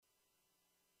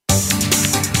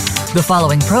The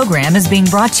following program is being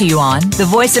brought to you on the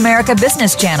Voice America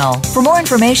Business Channel. For more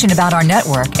information about our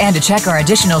network and to check our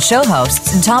additional show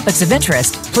hosts and topics of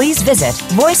interest, please visit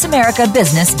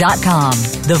voiceamericabusiness.com.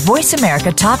 The Voice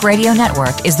America Talk Radio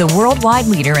Network is the worldwide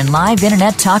leader in live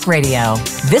Internet talk radio.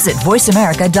 Visit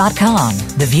voiceamerica.com.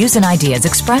 The views and ideas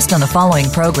expressed on the following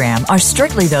program are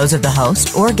strictly those of the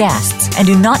host or guests and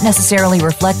do not necessarily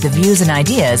reflect the views and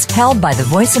ideas held by the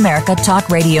Voice America Talk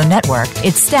Radio Network,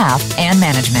 its staff, and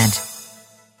management.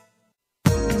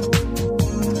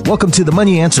 Welcome to the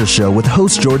Money Answer Show with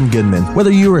host Jordan Goodman.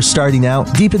 Whether you are starting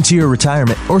out, deep into your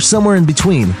retirement, or somewhere in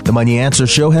between, the Money Answer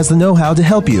Show has the know-how to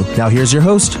help you. Now here's your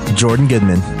host, Jordan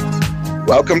Goodman.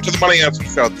 Welcome to the Money Answer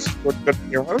Show. This is Jordan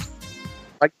Goodman, your host.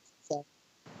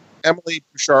 Emily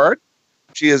Bouchard.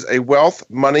 She is a wealth,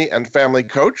 money, and family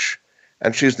coach,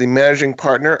 and she's the managing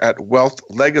partner at Wealth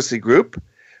Legacy Group,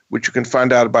 which you can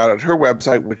find out about at her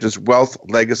website, which is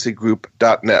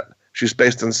wealthlegacygroup.net. She's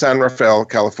based in San Rafael,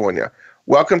 California.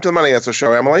 Welcome to the Money Answer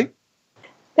Show, Emily.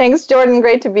 Thanks, Jordan.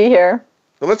 Great to be here.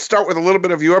 So let's start with a little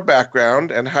bit of your background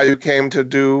and how you came to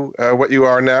do what you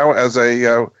are now as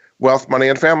a wealth, money,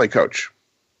 and family coach.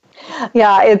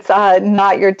 Yeah, it's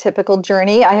not your typical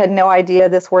journey. I had no idea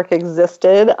this work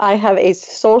existed. I have a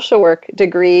social work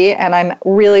degree, and I'm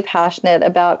really passionate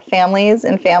about families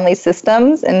and family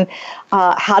systems and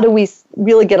how do we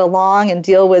really get along and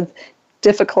deal with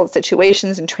difficult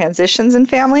situations and transitions in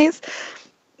families.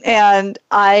 And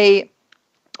I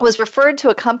was referred to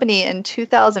a company in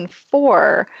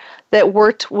 2004 that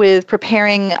worked with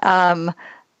preparing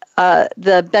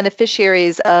the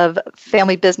beneficiaries of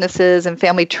family businesses and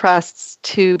family trusts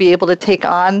to be able to take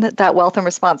on that wealth and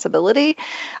responsibility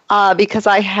because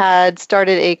I had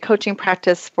started a coaching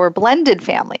practice for blended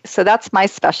families. So that's my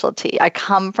specialty. I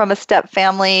come from a step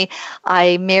family.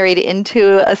 I married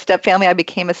into a step family. I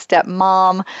became a step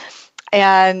mom.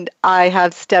 And I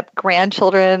have step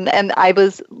grandchildren, and I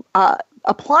was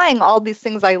applying all these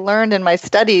things I learned in my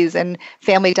studies and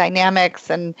family dynamics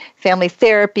and family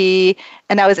therapy.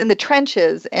 And I was in the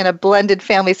trenches in a blended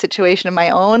family situation of my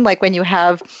own, like when you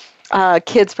have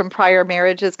kids from prior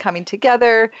marriages coming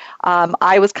together.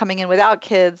 I was coming in without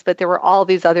kids, but there were all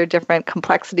these other different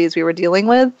complexities we were dealing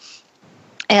with.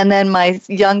 And then my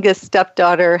youngest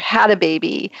stepdaughter had a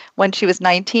baby when she was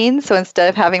 19. So instead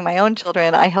of having my own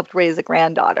children, I helped raise a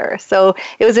granddaughter. So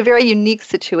it was a very unique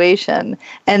situation.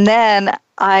 And then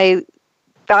I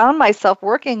found myself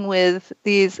working with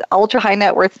these ultra high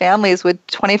net worth families with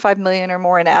 25 million or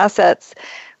more in assets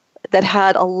that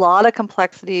had a lot of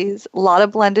complexities, a lot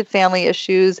of blended family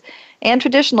issues and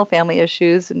traditional family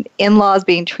issues, and in-laws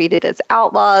being treated as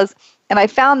outlaws. And I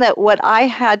found that what I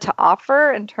had to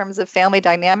offer in terms of family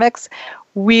dynamics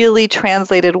really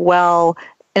translated well.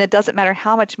 And it doesn't matter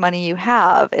how much money you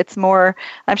have. It's more,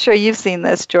 I'm sure you've seen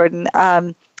this, Jordan,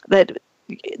 that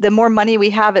the more money we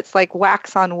have, it's like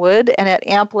wax on wood, and it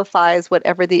amplifies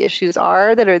whatever the issues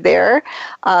are that are there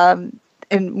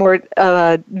in more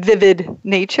vivid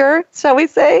nature, shall we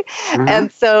say. Mm-hmm.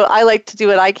 And so I like to do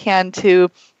what I can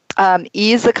to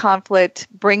ease the conflict,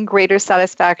 bring greater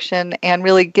satisfaction, and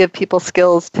really give people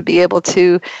skills to be able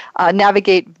to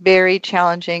navigate very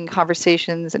challenging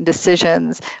conversations and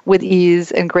decisions with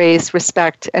ease and grace,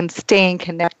 respect, and staying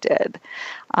connected.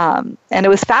 And it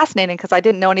was fascinating because I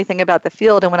didn't know anything about the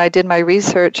field. And when I did my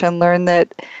research and learned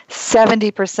that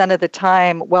 70% of the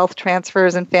time wealth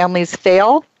transfers and families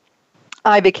fail,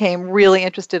 I became really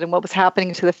interested in what was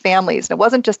happening to the families. And it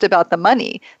wasn't just about the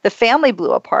money. The family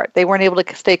blew apart. They weren't able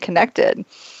to stay connected.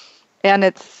 And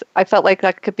I felt like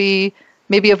that could be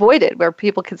maybe avoided, where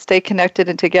people could stay connected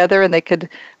and together and they could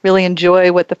really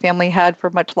enjoy what the family had for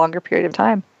a much longer period of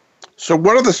time. So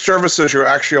what are the services you're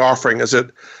actually offering? Is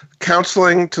it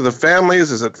counseling to the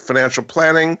families? Is it financial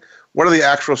planning? What are the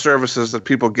actual services that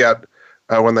people get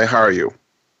when they hire you?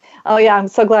 Oh, yeah, I'm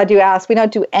so glad you asked. We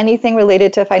don't do anything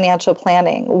related to financial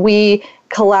planning. We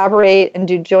collaborate and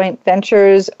do joint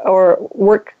ventures or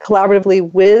work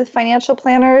collaboratively with financial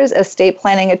planners, estate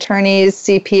planning attorneys,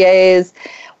 CPAs.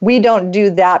 We don't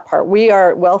do that part. We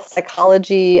are wealth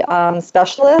psychology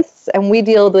specialists, and we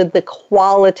deal with the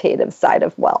qualitative side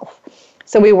of wealth.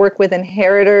 So we work with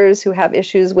inheritors who have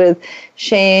issues with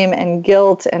shame and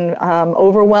guilt and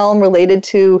overwhelm related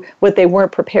to what they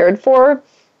weren't prepared for.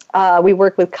 We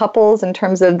work with couples in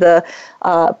terms of the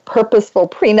purposeful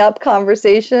prenup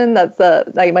conversation. That's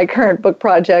like my current book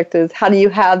project is how do you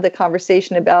have the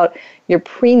conversation about your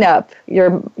prenup,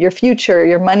 your future,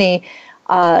 your money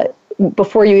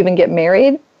before you even get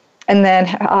married. And then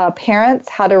parents,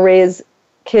 how to raise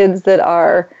kids that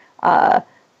are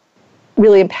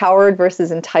really empowered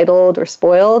versus entitled or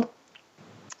spoiled.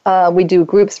 We do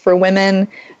groups for women,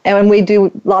 and we do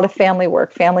a lot of family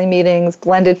work, family meetings,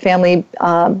 blended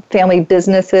family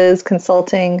businesses,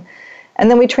 consulting. And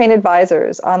then we train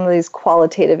advisors on these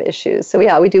qualitative issues. So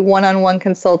yeah, we do one-on-one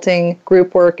consulting,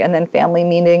 group work, and then family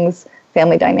meetings,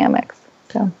 family dynamics.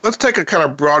 So let's take a kind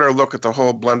of broader look at the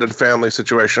whole blended family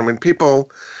situation. I mean,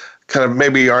 people kind of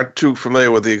maybe aren't too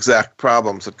familiar with the exact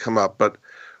problems that come up, but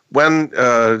when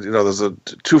there's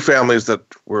two families that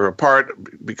were apart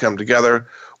become together,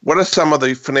 what are some of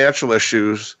the financial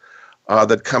issues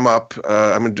that come up?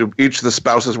 Do each of the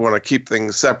spouses want to keep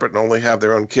things separate and only have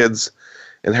their own kids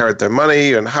inherit their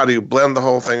money? And how do you blend the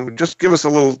whole thing? Just give us a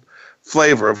little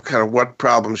flavor of kind of what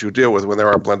problems you deal with when there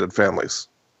are blended families.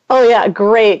 Oh yeah,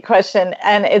 great question.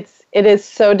 And it is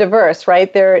so diverse,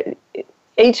 right?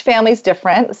 Each family is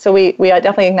different, so we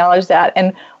definitely acknowledge that.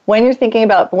 And when you're thinking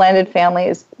about blended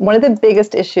families, one of the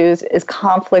biggest issues is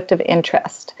conflict of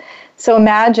interest. So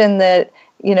imagine that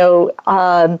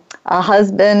a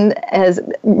husband has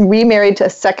remarried to a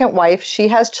second wife. She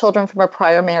has children from a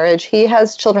prior marriage. He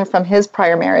has children from his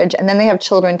prior marriage, and then they have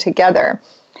children together.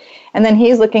 And then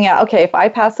he's looking at, okay, if I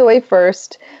pass away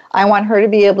first, I want her to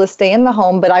be able to stay in the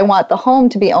home, but I want the home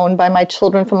to be owned by my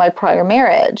children from my prior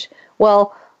marriage.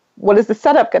 Well, what is the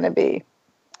setup going to be?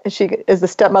 Is the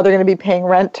stepmother going to be paying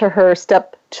rent to her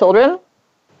stepchildren?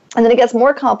 And then it gets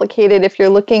more complicated if you're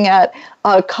looking at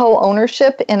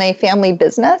co-ownership in a family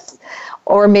business,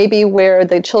 or maybe where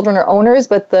the children are owners,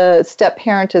 but the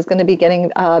step-parent is going to be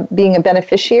being a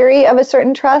beneficiary of a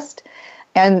certain trust.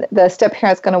 And the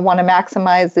step-parent's going to want to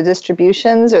maximize the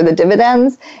distributions or the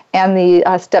dividends, and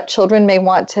the stepchildren may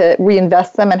want to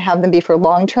reinvest them and have them be for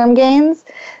long-term gains.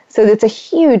 So it's a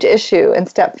huge issue in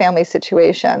step-family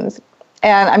situations.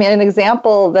 And an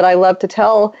example that I love to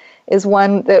tell is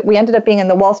one that we ended up being in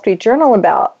the Wall Street Journal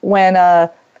about when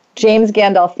James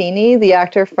Gandolfini, the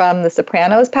actor from The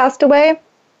Sopranos, passed away.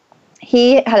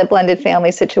 He had a blended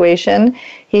family situation.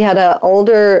 He had an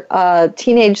older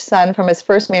teenage son from his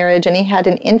first marriage, and he had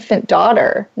an infant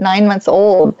daughter, 9 months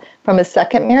old, from his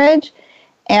second marriage.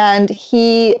 And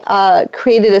he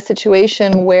created a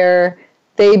situation where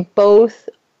they both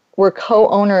were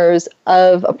co-owners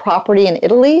of a property in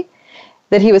Italy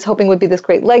that he was hoping would be this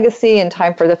great legacy in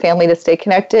time for the family to stay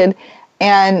connected.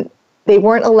 And they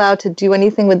weren't allowed to do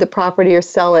anything with the property or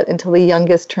sell it until the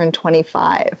youngest turned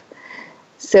 25.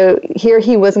 So here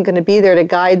he wasn't going to be there to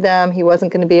guide them. He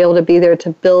wasn't going to be able to be there to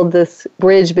build this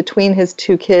bridge between his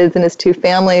two kids and his two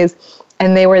families.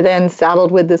 And they were then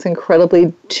saddled with this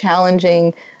incredibly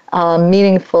challenging,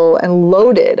 meaningful,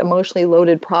 and emotionally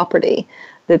loaded property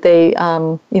that they,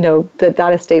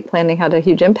 that estate planning had a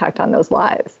huge impact on those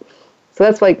lives. So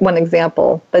that's like one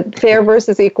example. But fair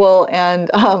versus equal and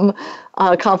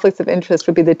conflicts of interest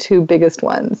would be the two biggest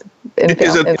ones.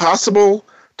 Is it possible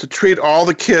to treat all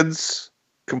the kids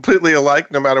completely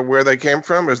alike no matter where they came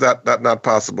from? Or is that not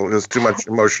possible? There's too much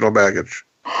emotional baggage.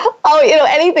 Oh,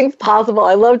 anything's possible.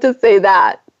 I love to say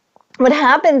that. What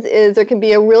happens is there can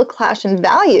be a real clash in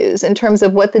values in terms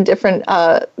of what the different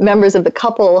members of the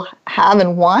couple have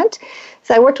and want.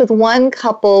 So I worked with one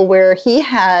couple where he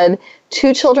had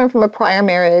 2 children from a prior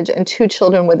marriage and 2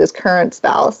 children with his current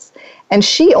spouse. And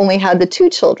she only had the 2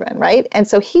 children, right? And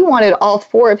so he wanted all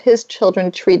 4 of his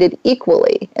children treated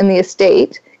equally in the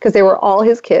estate because they were all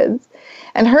his kids.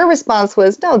 And her response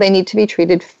was, no, they need to be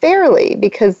treated fairly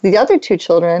because the other 2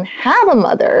 children have a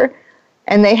mother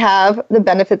and they have the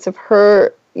benefits of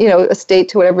her, estate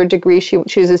to whatever degree she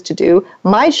chooses to do.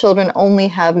 My children only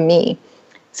have me.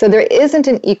 So there isn't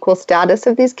an equal status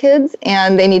of these kids,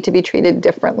 and they need to be treated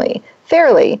differently,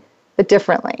 fairly, but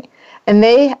differently. And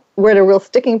they were at a real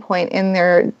sticking point in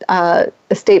their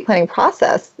estate planning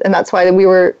process, and that's why they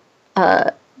were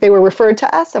referred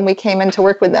to us, and we came in to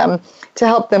work with them to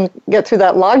help them get through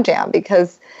that logjam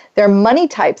because their money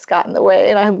types got in the way.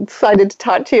 And I'm excited to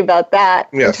talk to you about that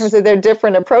in terms of their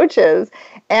different approaches.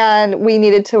 And we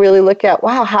needed to really look at,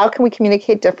 wow, how can we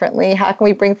communicate differently? How can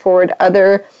we bring forward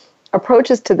other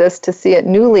approaches to this to see it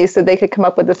newly so they could come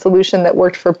up with a solution that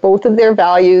worked for both of their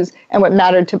values and what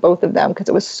mattered to both of them because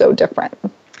it was so different.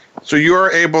 So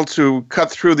you're able to cut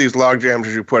through these logjams,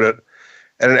 as you put it,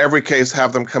 and in every case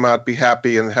have them come out, be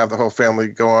happy, and have the whole family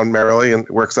go on merrily, and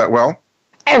it works that well?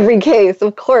 Every case,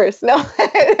 of course. No,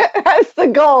 that's the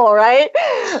goal, right?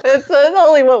 It's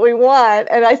only what we want.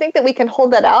 And I think that we can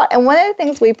hold that out. And one of the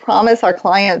things we promise our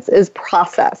clients is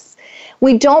process.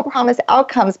 We don't promise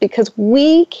outcomes because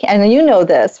we can, and you know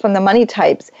this from the money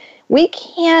types, we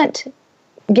can't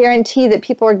guarantee that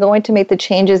people are going to make the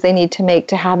changes they need to make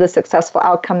to have the successful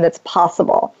outcome that's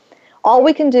possible. All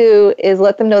we can do is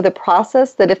let them know the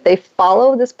process, that if they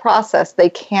follow this process, they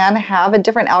can have a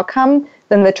different outcome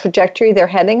than the trajectory they're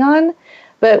heading on.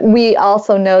 But we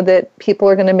also know that people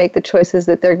are going to make the choices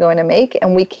that they're going to make,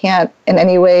 and we can't in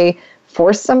any way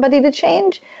force somebody to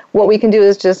change. What we can do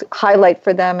is just highlight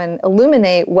for them and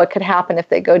illuminate what could happen if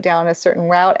they go down a certain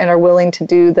route and are willing to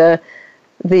do the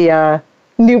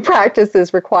new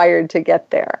practices required to get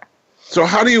there. So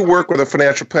how do you work with a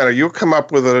financial planner? You come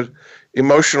up with an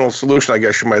emotional solution, I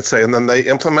guess you might say, and then they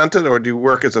implement it, or do you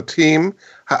work as a team?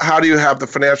 How do you have the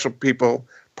financial people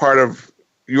part of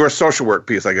your social work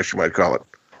piece, I guess you might call it?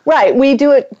 Right. We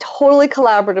do it totally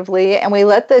collaboratively, and we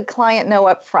let the client know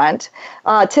up front.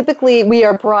 Typically, we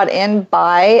are brought in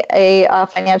by a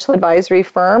financial advisory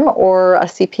firm or a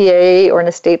CPA or an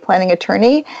estate planning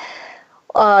attorney,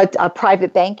 a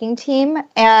private banking team,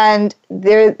 and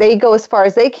they go as far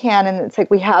as they can, and it's like,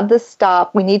 we have this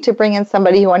stop. We need to bring in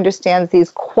somebody who understands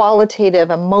these qualitative,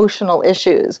 emotional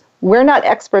issues. We're not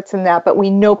experts in that, but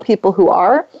we know people who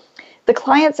are. The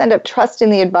clients end up trusting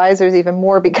the advisors even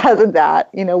more because of that.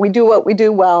 You know, we do what we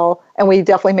do well, and we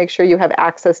definitely make sure you have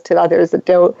access to others that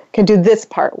can do this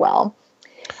part well.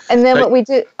 And then what we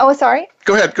do, Go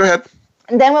ahead.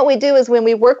 And then what we do is when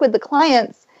we work with the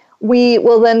clients, we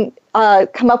will then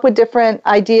come up with different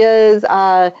ideas,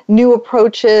 new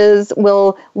approaches.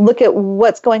 We'll look at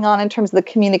what's going on in terms of the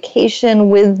communication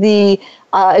with the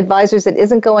advisors that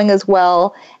isn't going as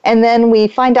well. And then we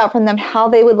find out from them how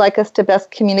they would like us to best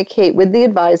communicate with the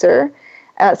advisor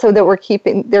so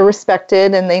that they're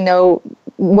respected and they know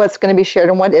what's going to be shared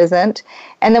and what isn't.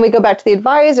 And then we go back to the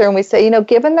advisor and we say,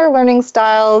 given their learning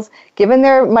styles, given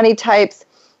their money types,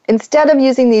 instead of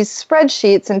using these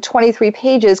spreadsheets in 23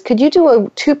 pages, could you do a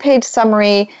 2-page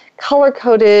summary,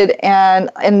 color-coded,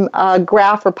 and a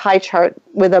graph or pie chart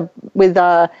with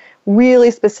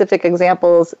really specific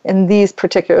examples in these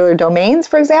particular domains,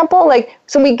 for example?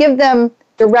 So we give them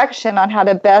direction on how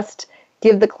to best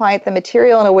give the client the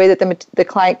material in a way that the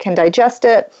client can digest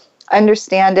it,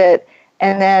 understand it,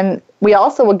 and then we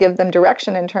also will give them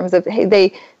direction in terms of,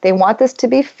 hey, they want this to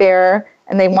be fair,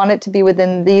 and they want it to be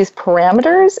within these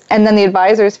parameters, and then the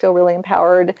advisors feel really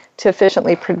empowered to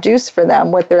efficiently produce for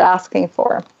them what they're asking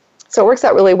for. So it works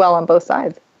out really well on both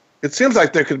sides. It seems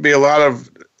like there could be a lot of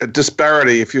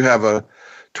disparity if you have a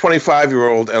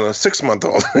 25-year-old and a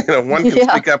 6-month-old. One can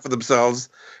speak up for themselves,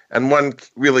 and one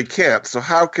really can't. So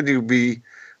how can you be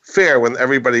fair when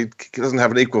everybody doesn't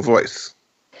have an equal voice?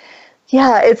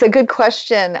 Yeah, it's a good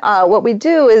question. What we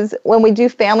do is when we do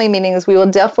family meetings, we will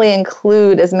definitely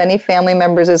include as many family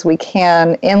members as we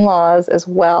can, in-laws as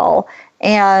well,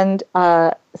 and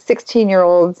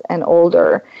 16-year-olds and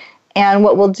older. And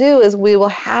what we'll do is we will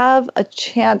have a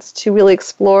chance to really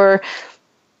explore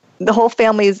the whole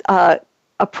family's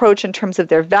approach in terms of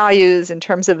their values, in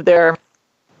terms of their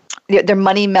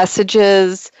money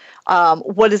messages.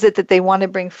 What is it that they want to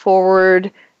bring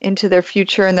forward into their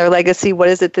future and their legacy? What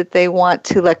is it that they want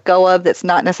to let go of that's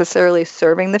not necessarily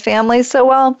serving the family so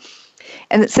well?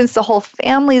 And since the whole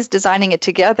family is designing it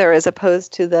together as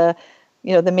opposed to the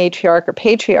matriarch or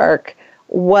patriarch,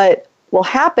 what will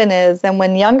happen is then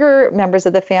when younger members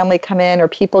of the family come in or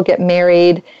people get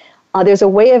married, there's a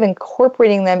way of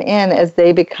incorporating them in as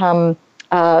they become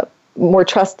more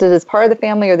trusted as part of the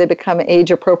family, or they become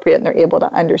age appropriate and they're able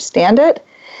to understand it.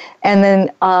 And then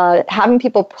having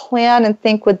people plan and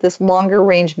think with this longer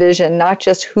range vision, not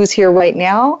just who's here right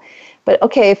now, but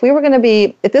okay, if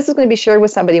this is going to be shared with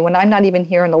somebody when I'm not even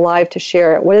here and alive to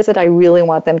share it, what is it I really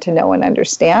want them to know and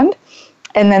understand?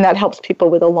 And then that helps people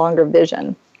with a longer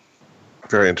vision.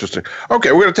 Very interesting.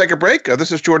 Okay, we're going to take a break.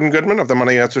 This is Jordan Goodman of The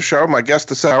Money Answer Show. My guest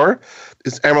this hour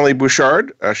is Emily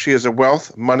Bouchard. She is a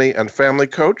wealth, money, and family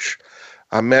coach,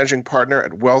 a managing partner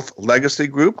at Wealth Legacy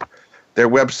Group. Their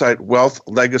website,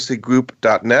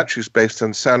 wealthlegacygroup.net. She's based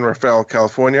in San Rafael,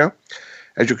 California.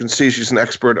 As you can see, she's an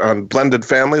expert on blended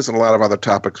families and a lot of other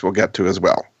topics we'll get to as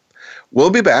well. We'll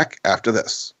be back after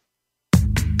this.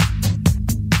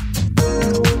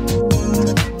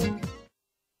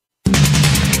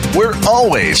 We're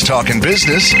always talking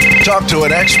business. Talk to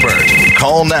an expert.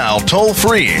 Call now toll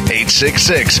free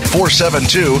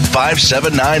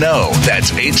 866-472-5790.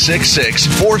 That's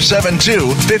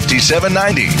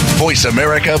 866-472-5790. Voice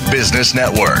America Business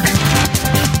Network.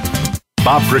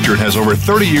 Bob Pritchard has over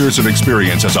 30 years of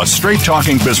experience as a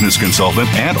straight-talking business consultant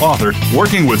and author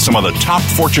working with some of the top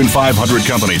Fortune 500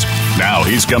 companies. Now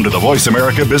he's come to the Voice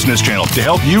America Business Channel to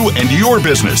help you and your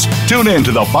business. Tune in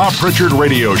to the Bob Pritchard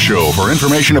Radio Show for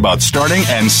information about starting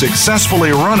and successfully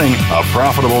running a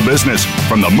profitable business.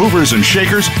 From the movers and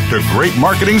shakers to great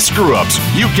marketing screw-ups,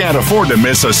 you can't afford to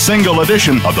miss a single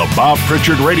edition of the Bob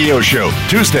Pritchard Radio Show.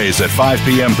 Tuesdays at 5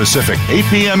 p.m. Pacific, 8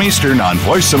 p.m. Eastern on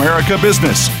Voice America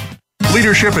Business.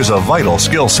 Leadership is a vital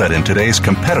skill set in today's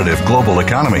competitive global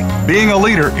economy. Being a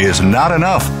leader is not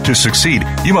enough. To succeed,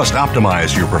 you must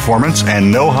optimize your performance and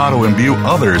know how to imbue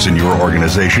others in your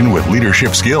organization with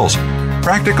leadership skills.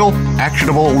 Practical,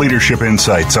 actionable leadership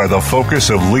insights are the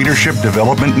focus of Leadership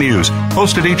Development News,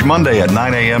 hosted each Monday at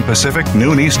 9 a.m. Pacific,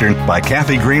 noon Eastern, by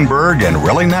Kathy Greenberg and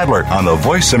Relly Nadler on the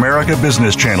Voice America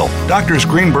Business Channel. Doctors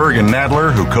Greenberg and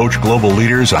Nadler, who coach global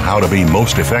leaders on how to be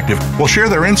most effective, will share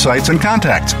their insights and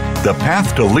contacts. The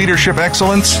path to leadership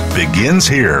excellence begins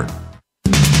here.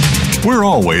 We're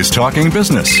always talking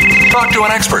business. Talk to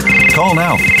an expert. Call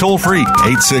now, toll free,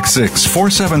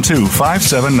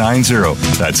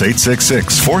 866-472-5790. That's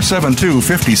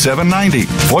 866-472-5790.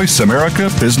 Voice America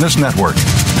Business Network.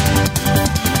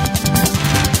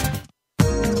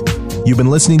 You've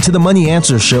been listening to the Money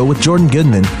Answer Show with Jordan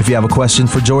Goodman. If you have a question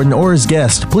for Jordan or his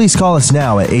guest, please call us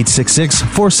now at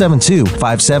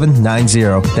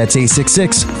 866-472-5790. That's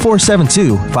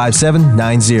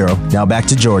 866-472-5790. Now back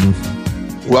to Jordan.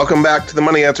 Welcome back to the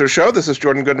Money Answer Show. This is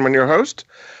Jordan Goodman, your host.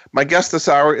 My guest this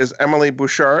hour is Emily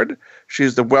Bouchard.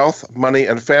 She's the Wealth, Money,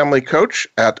 and Family Coach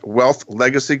at Wealth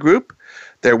Legacy Group.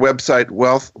 Their website,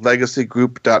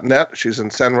 wealthlegacygroup.net. She's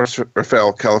in San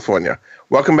Rafael, California.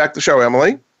 Welcome back to the show,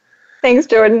 Emily. Thanks,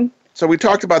 Jordan. So we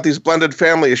talked about these blended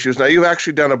family issues. Now, you've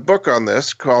actually done a book on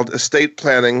this called Estate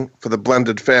Planning for the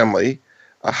Blended Family.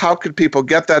 How could people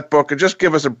get that book? And just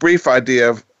give us a brief idea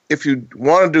of, if you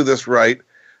want to do this right,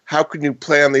 how can you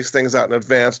plan these things out in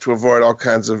advance to avoid all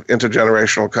kinds of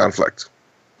intergenerational conflict?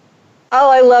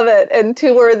 Oh, I love it. And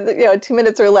 2 words, 2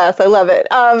 minutes or less. I love it.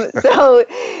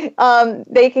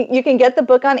 You can get the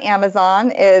book on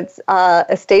Amazon. It's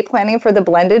Estate Planning for the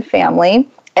Blended Family.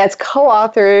 It's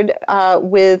co-authored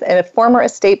with a former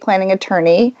estate planning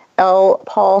attorney, L.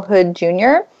 Paul Hood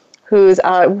Jr., who's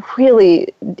a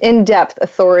really in-depth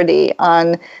authority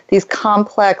on these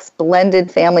complex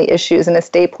blended family issues in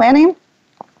estate planning.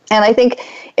 And I think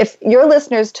if your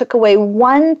listeners took away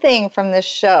one thing from this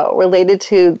show related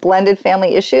to blended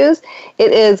family issues,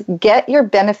 it is get your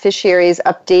beneficiaries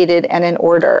updated and in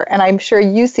order. And I'm sure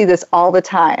you see this all the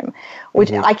time,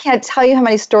 which I can't tell you how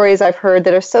many stories I've heard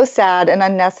that are so sad and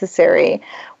unnecessary,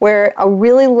 where a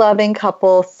really loving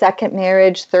couple, second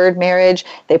marriage, third marriage,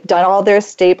 they've done all their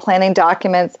estate planning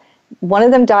documents. One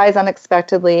of them dies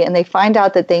unexpectedly, and they find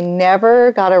out that they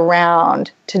never got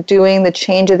around to doing the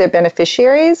change of their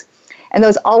beneficiaries, and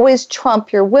those always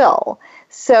trump your will.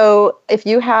 So if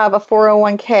you have a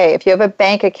 401k, if you have a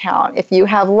bank account, if you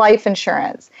have life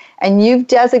insurance, and you've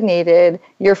designated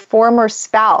your former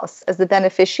spouse as the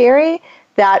beneficiary,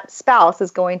 that spouse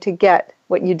is going to get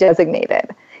what you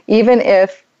designated, even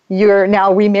if you're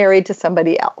now remarried to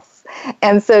somebody else.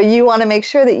 And so you want to make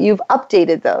sure that you've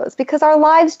updated those, because our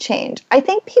lives change. I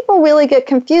think people really get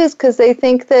confused because they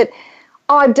think that,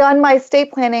 oh, I've done my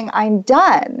estate planning, I'm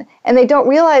done. And they don't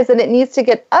realize that it needs to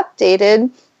get updated,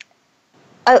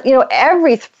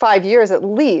 every 5 years at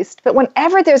least. But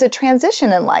whenever there's a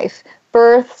transition in life,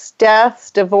 births, deaths,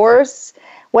 divorce,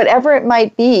 whatever it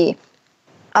might be,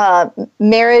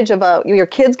 marriage of your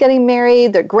kids getting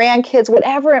married, their grandkids,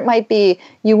 whatever it might be,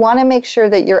 you want to make sure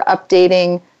that you're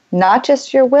updating not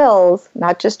just your wills,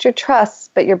 not just your trusts,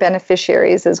 but your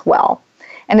beneficiaries as well.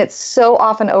 And it's so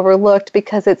often overlooked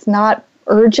because it's not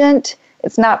urgent,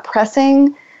 it's not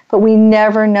pressing, but we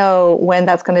never know when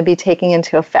that's going to be taking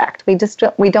into effect. We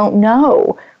don't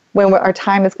know when our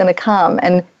time is going to come,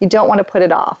 and you don't want to put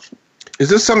it off. Is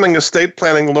this something estate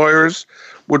planning lawyers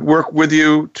would work with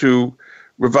you to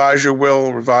revise your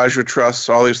will, revise your trusts,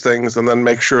 all these things, and then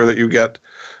make sure that you get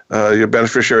your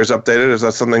beneficiaries updated? Is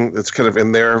that something that's kind of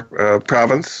in their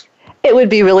province? It would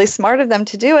be really smart of them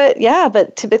to do it, yeah,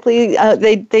 but typically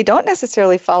they don't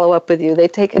necessarily follow up with you. They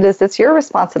take it as it's your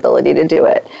responsibility to do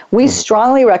it. We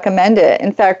strongly recommend it.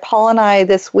 In fact, Paul and I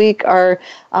this week are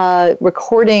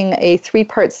recording a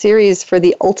 3-part series for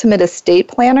the Ultimate Estate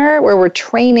Planner, where we're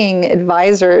training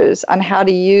advisors on how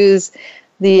to use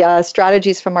the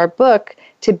strategies from our book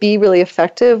to be really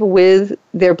effective with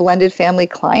their blended family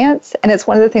clients. And it's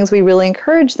one of the things we really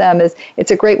encourage them is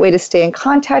it's a great way to stay in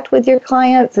contact with your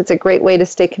clients. It's a great way to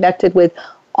stay connected with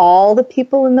all the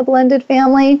people in the blended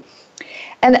family.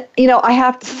 And, I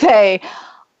have to say,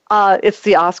 it's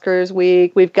the Oscars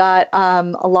week. We've got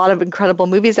a lot of incredible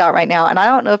movies out right now. And I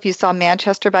don't know if you saw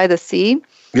Manchester by the Sea.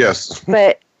 Yes.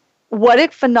 But what a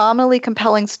phenomenally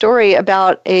compelling story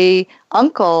about a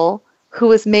uncle who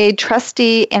was made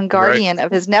trustee and guardian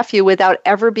of his nephew without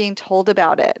ever being told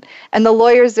about it. And the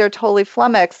lawyers, they're totally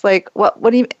flummoxed. Like,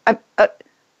 what do you,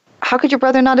 how could your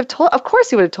brother not have told? Of course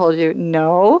he would have told you.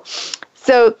 No.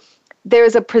 So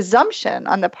there's a presumption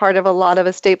on the part of a lot of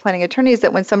estate planning attorneys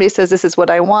that when somebody says this is what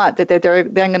I want, that they're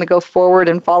then going to go forward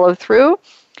and follow through.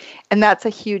 And that's a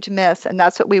huge miss. And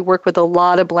that's what we work with a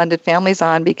lot of blended families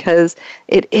on, because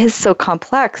it is so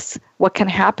complex what can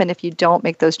happen if you don't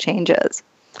make those changes.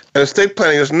 And estate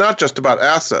planning is not just about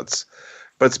assets,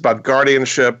 but it's about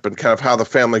guardianship and kind of how the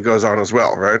family goes on as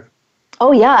well, right?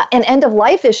 Oh, yeah. And end of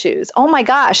life issues. Oh, my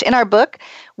gosh. In our book,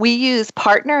 we use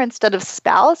partner instead of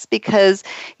spouse because,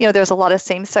 there's a lot of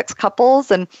same-sex couples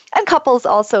and couples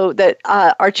also that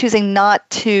are choosing not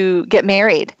to get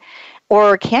married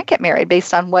or can't get married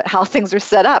based on how things are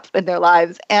set up in their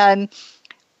lives. And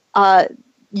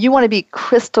you want to be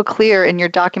crystal clear in your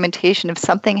documentation if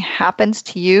something happens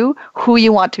to you, who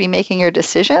you want to be making your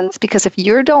decisions. Because if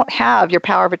you don't have your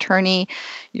power of attorney,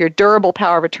 your durable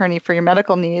power of attorney for your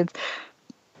medical needs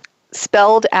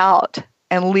spelled out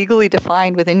and legally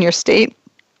defined within your state,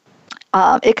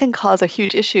 it can cause a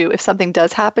huge issue if something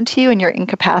does happen to you and you're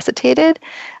incapacitated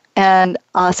and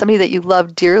somebody that you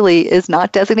love dearly is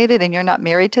not designated and you're not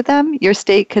married to them. Your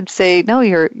state could say, no,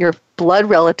 your blood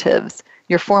relatives,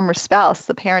 your former spouse,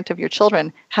 the parent of your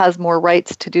children, has more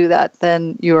rights to do that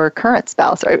than your current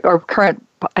spouse or current,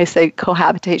 I say,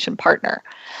 cohabitation partner.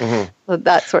 Mm-hmm. So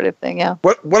that sort of thing, yeah.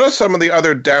 What are some of the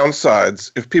other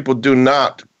downsides if people do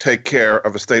not take care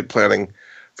of estate planning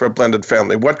for a blended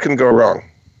family? What can go wrong?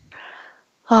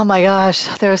 Oh my gosh,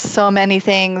 there's so many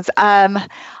things.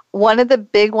 One of the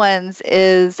big ones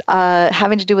is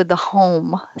having to do with the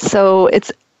home. So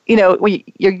it's,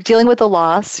 you're dealing with a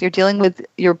loss, you're dealing with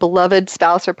your beloved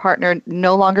spouse or partner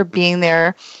no longer being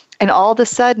there, and all of a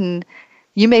sudden,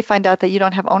 you may find out that you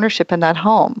don't have ownership in that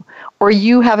home, or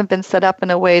you haven't been set up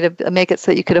in a way to make it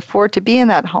so that you could afford to be in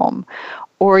that home,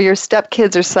 or your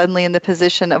stepkids are suddenly in the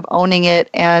position of owning it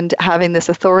and having this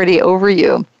authority over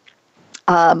you.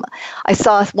 I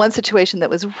saw one situation that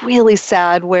was really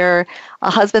sad where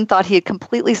a husband thought he had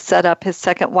completely set up his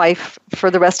second wife for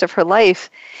the rest of her life,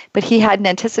 but he hadn't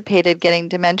anticipated getting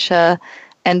dementia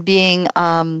and being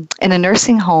in a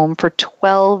nursing home for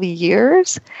 12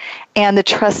 years. And the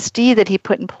trustee that he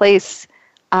put in place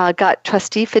got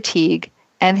trustee fatigue,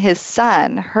 and his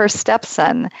son, her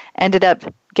stepson, ended up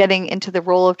getting into the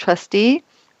role of trustee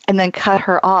and then cut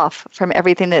her off from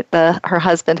everything that her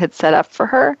husband had set up for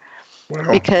her.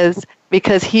 Wow.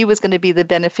 Because he was going to be the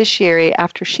beneficiary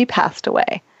after she passed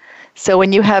away. So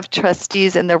when you have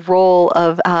trustees in the role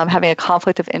of having a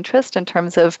conflict of interest in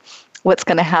terms of what's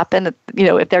going to happen,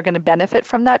 if they're going to benefit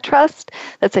from that trust,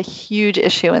 that's a huge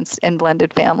issue in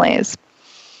blended families.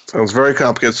 Sounds very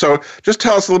complicated. So just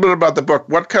tell us a little bit about the book.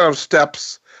 What kind of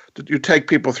steps did you take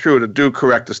people through to do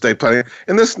correct estate planning?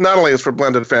 And this not only is for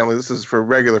blended families, this is for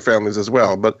regular families as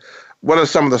well. But what are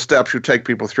some of the steps you take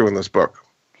people through in this book?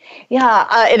 Yeah,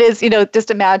 it is,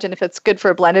 just imagine if it's good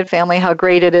for a blended family, how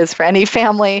great it is for any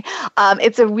family.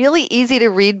 It's a really easy to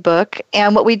read book.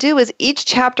 And what we do is each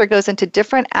chapter goes into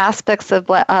different aspects of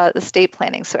estate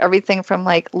planning. So everything from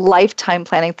like lifetime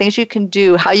planning, things you can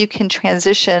do, how you can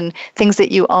transition things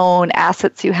that you own,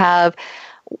 assets you have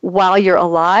while you're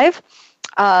alive,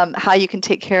 how you can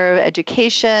take care of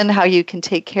education, how you can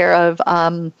take care of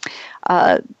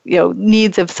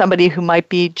needs of somebody who might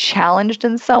be challenged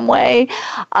in some way.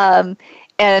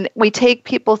 And we take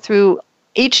people through,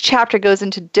 each chapter goes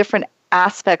into different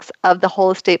aspects of the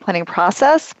whole estate planning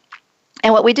process.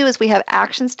 And what we do is we have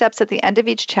action steps at the end of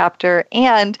each chapter.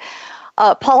 And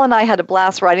Paul and I had a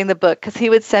blast writing the book because he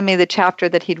would send me the chapter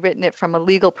that he'd written it from a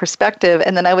legal perspective.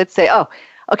 And then I would say,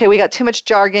 okay, we got too much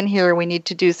jargon here. We need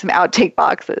to do some outtake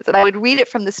boxes. And I would read it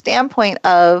from the standpoint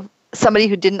of somebody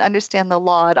who didn't understand the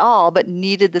law at all but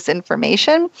needed this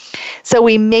information. So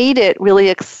we made it really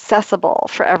accessible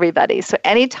for everybody. So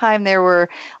anytime there were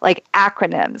like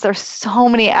acronyms, there's so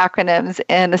many acronyms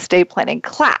in estate planning,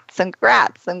 CLATs and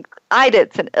GRATs and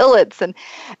IDITs and ILITs,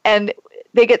 and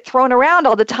they get thrown around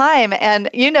all the time. And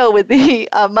with the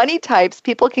money types,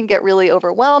 people can get really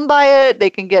overwhelmed by it. They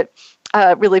can get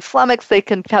really flummoxed. They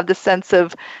can have the sense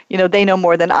of, they know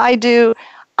more than I do.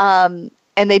 And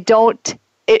they don't,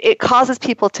 it causes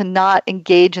people to not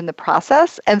engage in the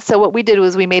process. And so what we did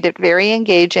was we made it very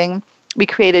engaging. We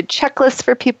created checklists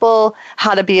for people,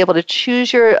 how to be able to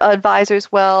choose your advisors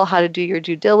well, how to do your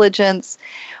due diligence.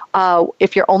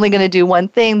 If you're only going to do one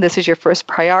thing, this is your first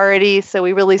priority. So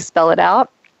we really spell it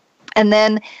out. And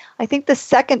then I think the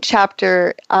second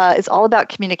chapter is all about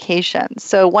communication.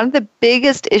 So one of the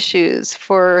biggest issues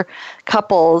for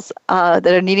couples that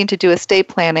are needing to do estate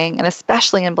planning, and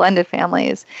especially in blended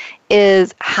families,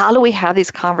 is how do we have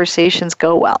these conversations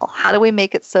go well? How do we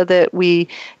make it so that we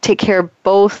take care of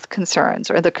both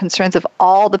concerns or the concerns of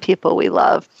all the people we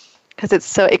love?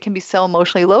 because it can be so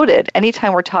emotionally loaded.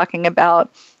 Anytime we're talking about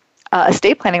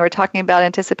estate planning, we're talking about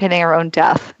anticipating our own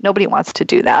death. Nobody wants to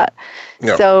do that.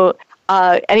 No. So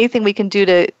anything we can do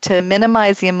to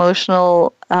minimize the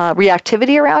emotional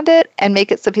reactivity around it and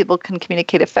make it so people can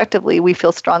communicate effectively, we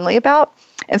feel strongly about.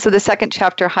 And so the second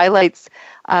chapter highlights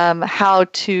how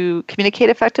to communicate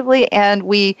effectively, and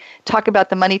we talk about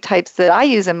the money types that I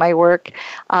use in my work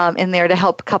in there to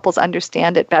help couples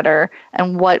understand it better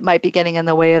and what might be getting in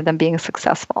the way of them being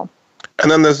successful. And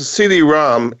then there's a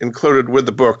CD-ROM included with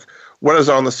the book. What is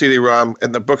on the CD-ROM?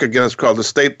 And the book, again, is called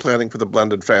Estate Planning for the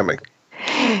Blended Family.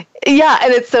 Yeah,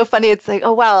 and it's so funny. It's like,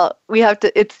 oh, wow, we have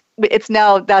to, it's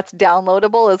now, that's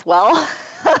downloadable as well.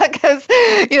 Because,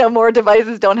 more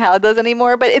devices don't have those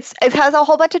anymore. But it has a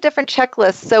whole bunch of different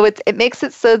checklists. So it makes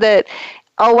it so that,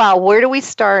 oh, wow, where do we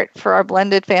start for our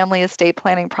blended family estate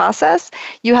planning process?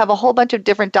 You have a whole bunch of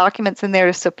different documents in there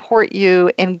to support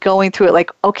you in going through it.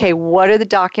 Like, okay, what are the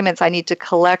documents I need to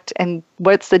collect and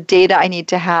what's the data I need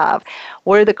to have?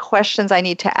 What are the questions I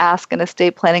need to ask an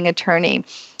estate planning attorney?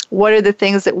 What are the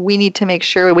things that we need to make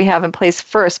sure we have in place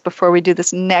first before we do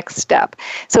this next step?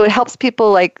 So it helps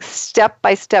people like step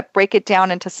by step break it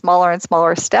down into smaller and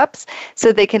smaller steps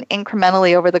so they can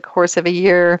incrementally over the course of a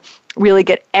year really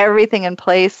get everything in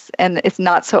place and it's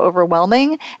not so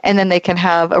overwhelming. And then they can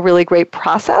have a really great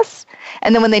process.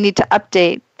 And then when they need to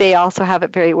update, they also have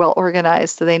it very well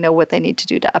organized so they know what they need to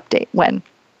do to update when.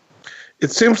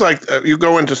 It seems like you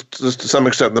go into this to some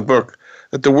extent in the book,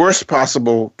 that the worst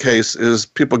possible case is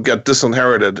people get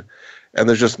disinherited and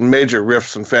there's just major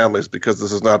rifts in families because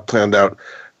this is not planned out.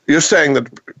 You're saying that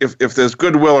if there's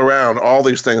goodwill around, all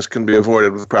these things can be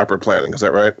avoided with proper planning. Is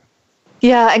that right?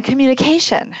 Yeah, and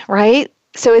communication, right?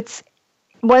 So it's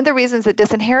one of the reasons that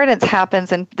disinheritance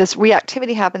happens and this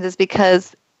reactivity happens is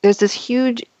because there's this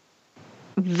huge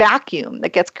vacuum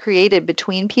that gets created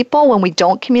between people when we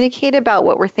don't communicate about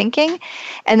what we're thinking,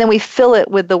 and then we fill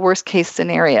it with the worst case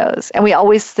scenarios. And we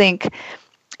always think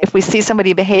if we see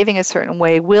somebody behaving a certain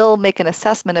way, we'll make an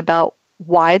assessment about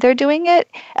why they're doing it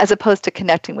as opposed to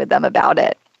connecting with them about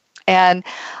it. And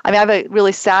I have a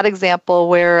really sad example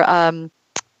where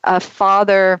a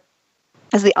father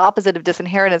is the opposite of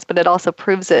disinheritance, but it also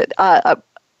proves it. A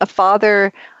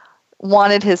father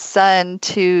wanted his son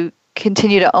to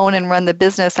continue to own and run the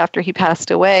business after he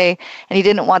passed away, and he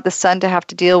didn't want the son to have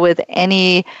to deal with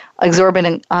any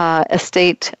exorbitant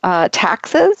estate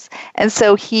taxes. And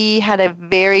so he had a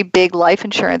very big life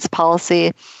insurance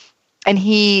policy, and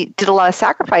he did a lot of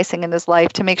sacrificing in his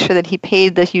life to make sure that he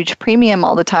paid the huge premium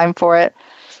all the time for it.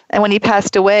 And when he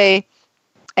passed away,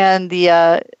 and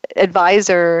the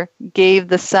advisor gave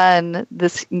the son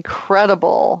this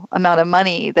incredible amount of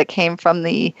money that came from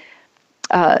the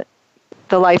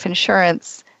life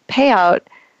insurance payout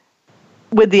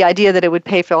with the idea that it would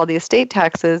pay for all the estate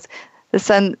taxes, the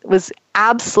son was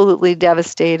absolutely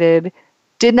devastated,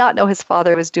 did not know his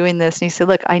father was doing this. And he said,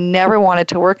 look, I never wanted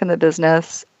to work in the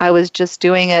business. I was just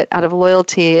doing it out of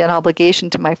loyalty and obligation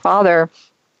to my father.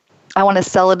 I want to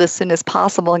sell it as soon as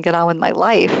possible and get on with my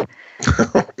life.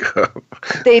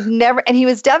 And he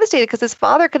was devastated because his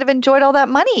father could have enjoyed all that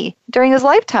money during his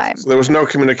lifetime. So there was no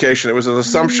communication. It was an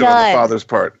assumption on the father's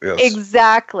part. Yes.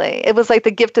 Exactly. It was like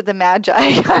the gift of the Magi,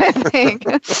 I think.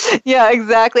 Yeah,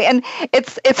 exactly. And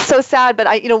it's so sad, but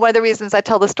one of the reasons I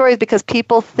tell the story is because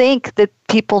people think that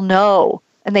people know.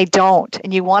 And they don't.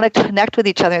 And you want to connect with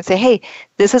each other and say, hey,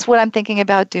 this is what I'm thinking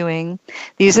about doing.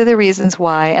 These are the reasons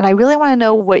why. And I really want to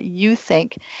know what you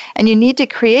think. And you need to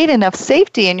create enough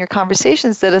safety in your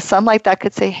conversations that a son like that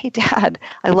could say, hey, Dad,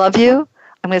 I love you.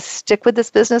 I'm going to stick with this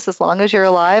business as long as you're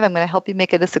alive. I'm going to help you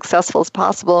make it as successful as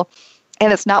possible.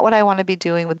 And it's not what I want to be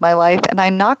doing with my life. And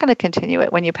I'm not going to continue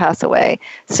it when you pass away.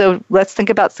 So let's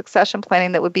think about succession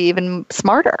planning that would be even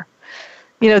smarter.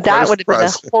 That would have been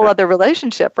a whole other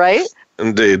relationship, right?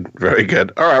 Indeed. Very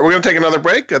good. All right, we're going to take another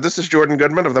break. This is Jordan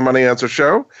Goodman of the Money Answer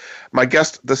Show. My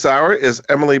guest this hour is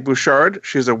Emily Bouchard.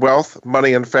 She's a wealth,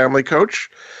 money, and family coach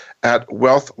at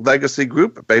Wealth Legacy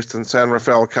Group based in San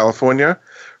Rafael, California.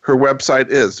 Her website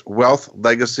is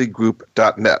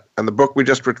wealthlegacygroup.net. And the book we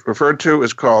just referred to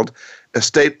is called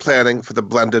Estate Planning for the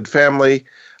Blended Family,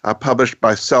 published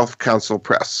by Self Counsel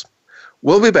Press.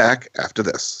 We'll be back after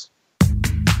this.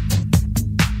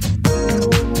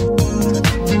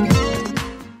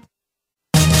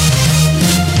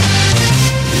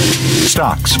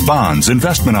 Stocks, bonds,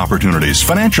 investment opportunities,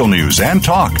 financial news, and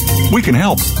talk. We can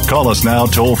help. Call us now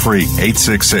toll free,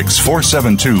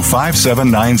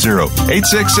 866-472-5790.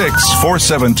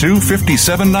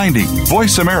 866-472-5790.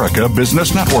 Voice America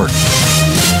Business Network.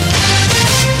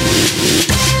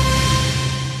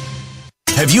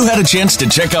 Have you had a chance to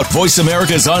check out Voice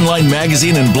America's online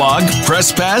magazine and blog,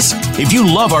 Press Pass? If you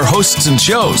love our hosts and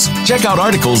shows, check out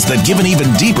articles that give an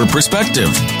even deeper perspective.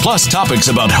 Plus topics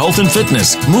about health and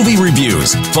fitness, movie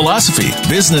reviews, philosophy,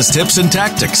 business tips and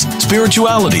tactics,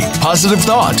 spirituality, positive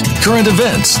thought, current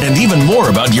events, and even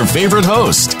more about your favorite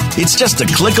host. It's just a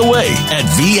click away at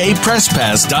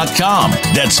vapresspass.com.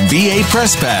 That's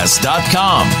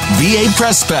vapresspass.com. VA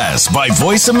Press Pass by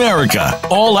Voice America.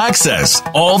 All access,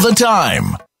 all the time.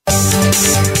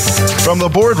 From the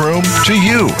boardroom to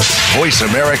you, Voice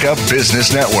America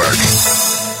Business Network.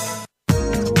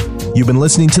 You've been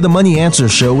listening to the Money Answer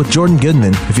Show with Jordan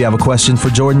Goodman. If you have a question for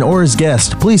Jordan or his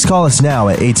guest, please call us now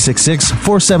at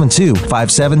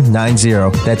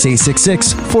 866-472-5790. That's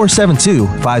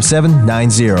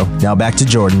 866-472-5790. Now back to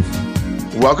Jordan.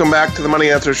 Welcome back to the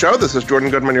Money Answer Show. This is Jordan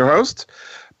Goodman, your host.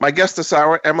 My guest this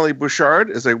hour, Emily Bouchard,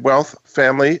 is a wealth,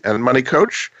 family, and money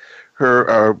coach.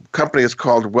 Her company is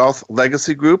called Wealth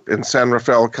Legacy Group in San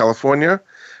Rafael, California.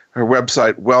 Her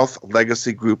website,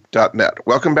 wealthlegacygroup.net.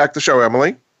 Welcome back to the show,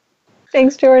 Emily.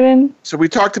 Thanks, Jordan. So we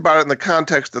talked about it in the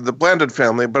context of the blended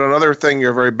family, but another thing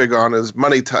you're very big on is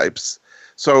money types.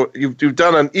 So you've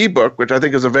done an ebook, which I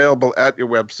think is available at your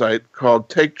website, called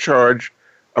Take Charge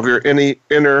of Your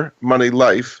Inner Money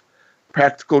Life,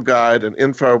 Practical Guide and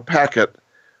Info Packet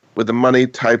with the Money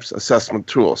Types Assessment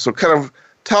Tool. So kind of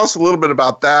tell us a little bit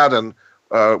about that and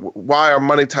why are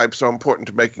money types so important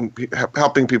to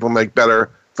helping people make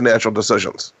better financial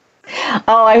decisions?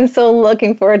 Oh, I'm so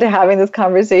looking forward to having this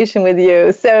conversation with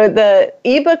you. So the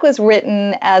ebook was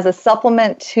written as a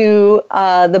supplement to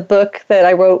the book that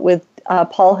I wrote with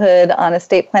Paul Hood on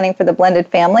estate planning for the blended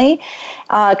family.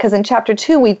 Because in chapter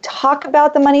 2, we talk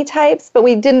about the money types, but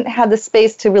we didn't have the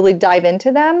space to really dive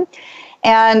into them.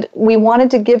 And we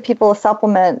wanted to give people a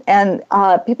supplement, and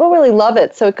people really love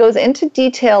it. So it goes into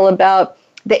detail about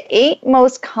the 8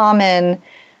 most common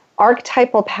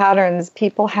archetypal patterns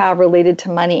people have related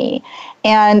to money.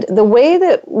 And the way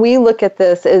that we look at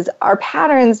this is our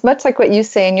patterns, much like what you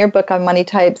say in your book on money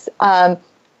types,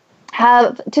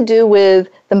 have to do with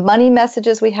the money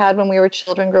messages we had when we were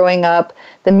children growing up,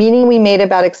 the meaning we made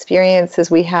about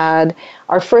experiences we had,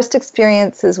 our first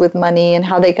experiences with money and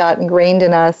how they got ingrained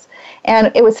in us.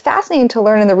 And it was fascinating to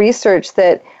learn in the research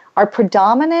that our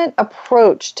predominant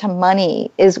approach to money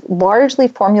is largely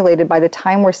formulated by the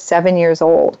time we're 7 years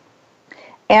old.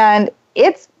 And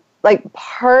it's like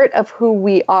part of who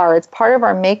we are. It's part of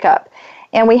our makeup.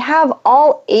 And we have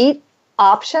all 8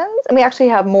 options, and we actually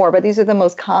have more, but these are the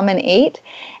most common 8.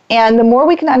 And the more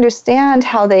we can understand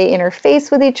how they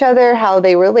interface with each other, how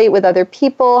they relate with other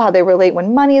people, how they relate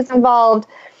when money is involved,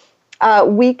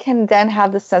 we can then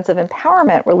have the sense of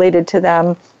empowerment related to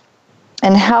them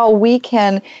and how we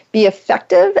can be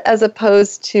effective as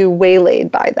opposed to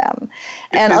waylaid by them.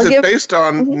 And is it based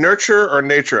on nurture or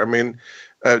nature? I mean,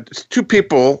 2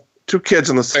 kids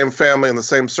in the same family in the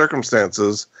same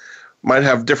circumstances might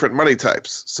have different money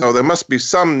types. So there must be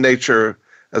some nature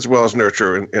as well as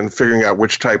nurture in figuring out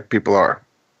which type people are.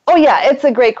 Oh, yeah, it's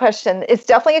a great question. It's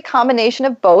definitely a combination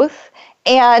of both.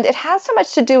 And it has so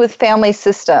much to do with family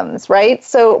systems, right?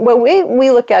 So what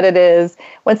we look at it is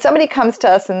when somebody comes to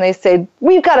us and they say,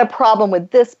 we've got a problem with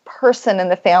this person in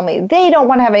the family. They don't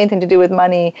want to have anything to do with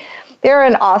money. They're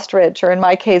an ostrich, or in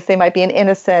my case, they might be an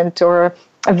innocent or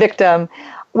a victim.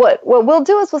 What we'll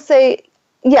do is we'll say,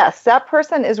 yes, that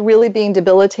person is really being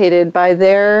debilitated by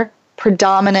their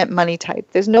predominant money type.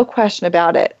 There's no question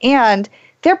about it. And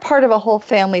they're part of a whole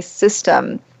family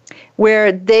system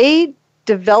where they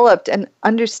developed an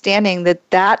understanding that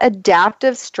that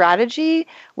adaptive strategy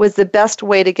was the best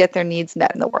way to get their needs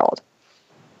met in the world.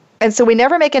 And so we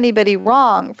never make anybody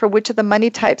wrong for which of the money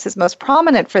types is most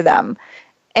prominent for them.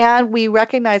 And we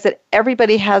recognize that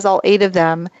everybody has all 8 of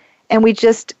them. And we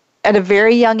just, at a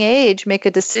very young age, make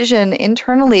a decision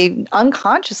internally,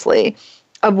 unconsciously,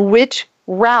 of which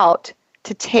route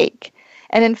to take.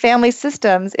 And in family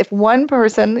systems, if one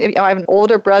person, I have an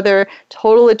older brother,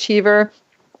 total achiever.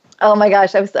 Oh my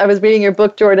gosh, I was reading your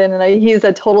book, Jordan, and he's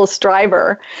a total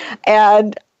striver.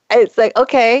 And it's like,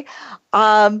 okay,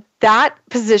 that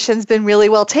position's been really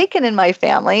well taken in my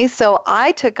family. So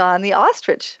I took on the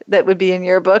ostrich that would be in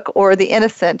your book, or the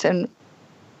innocent in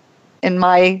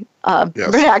my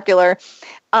vernacular.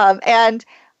 And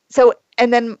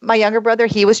then my younger brother,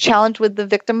 he was challenged with the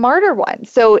victim martyr one.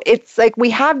 So it's like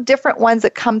we have different ones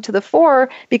that come to the fore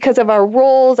because of our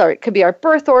roles, or it could be our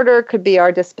birth order, could be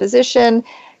our disposition,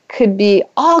 could be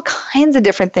all kinds of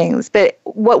different things. But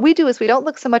what we do is we don't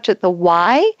look so much at the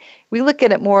why. We look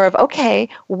at it more of, okay,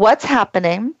 what's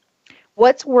happening?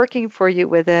 What's working for you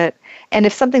with it? And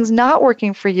if something's not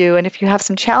working for you, and if you have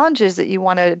some challenges that you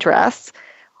want to address,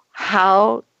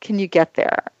 how can you get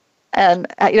there? And,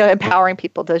 empowering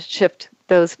people to shift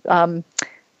those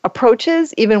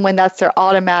approaches, even when that's their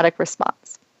automatic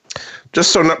response.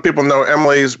 Just so people know,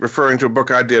 Emily's referring to a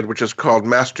book I did, which is called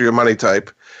Master Your Money Type,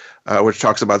 which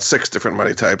talks about 6 different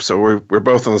money types. So we're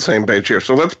both on the same page here.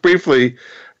 So let's briefly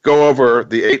go over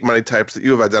the 8 money types that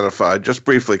you have identified. Just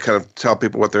briefly kind of tell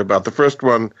people what they're about. The first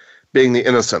one being the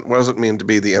innocent. What does it mean to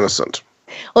be the innocent?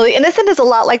 Well, the innocent is a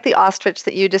lot like the ostrich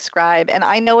that you describe, and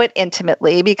I know it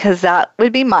intimately because that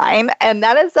would be mine. And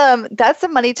that is that's a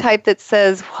money type that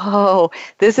says, whoa,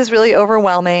 this is really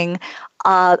overwhelming.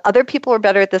 Other people are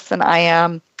better at this than I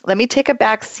am. Let me take a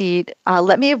back seat.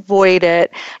 Let me avoid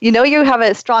it. You have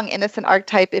a strong innocent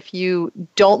archetype if you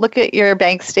don't look at your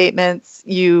bank statements.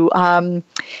 You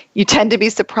tend to be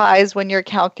surprised when your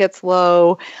account gets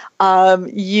low.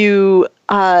 You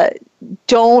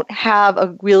don't have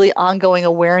a really ongoing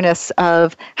awareness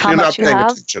of how much you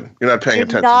have. You're not paying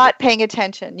attention. You're not paying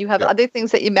attention. You have other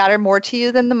things that matter more to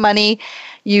you than the money.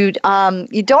 You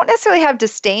don't necessarily have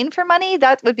disdain for money.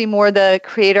 That would be more the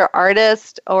creator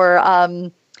artist or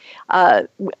where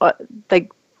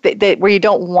you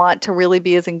don't want to really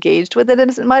be as engaged with it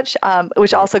as much,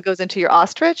 which also goes into your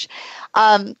ostrich.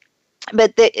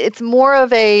 But it's more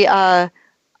of a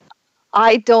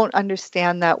I don't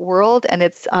understand that world, and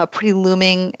it's pretty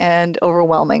looming and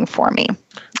overwhelming for me.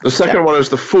 The second one is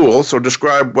the fool. So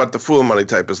describe what the fool money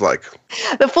type is like.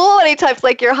 The fool money type's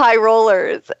like your high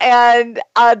rollers, and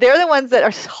they're the ones that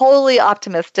are totally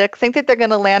optimistic, think that they're going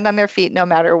to land on their feet no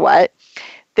matter what.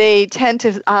 They tend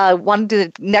to want to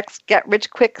do the next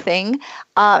get-rich-quick thing,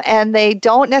 and they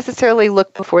don't necessarily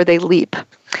look before they leap.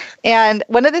 And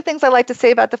one of the things I like to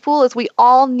say about the fool is we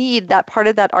all need that part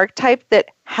of that archetype that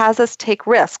has us take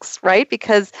risks, right?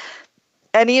 Because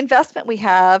any investment we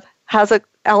have has an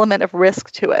element of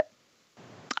risk to it.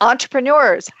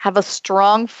 Entrepreneurs have a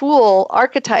strong fool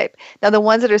archetype. Now, the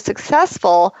ones that are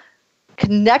successful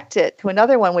connect it to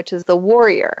another one, which is the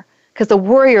warrior, because the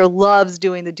warrior loves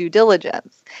doing the due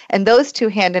diligence. And those two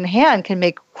hand in hand can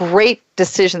make great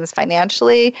decisions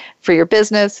financially for your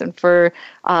business and for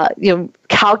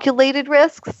calculated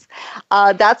risks.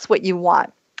 That's what you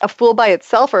want. A fool by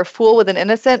itself or a fool with an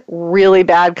innocent, really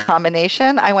bad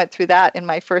combination. I went through that in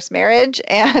my first marriage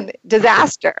and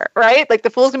disaster, right? Like the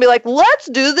fool's going to be like, let's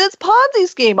do this Ponzi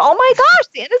scheme. Oh my gosh,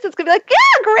 the innocent's going to be like,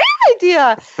 yeah, great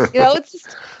idea. It's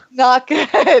just not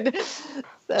good.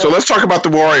 So let's talk about the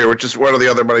warrior, which is one of the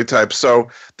other money types. So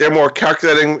they're more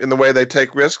calculating in the way they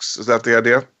take risks. Is that the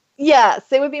idea? Yes,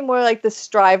 they would be more like the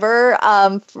striver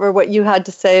for what you had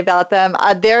to say about them.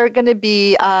 They're going to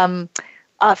be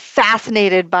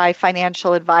fascinated by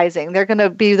financial advising. They're going to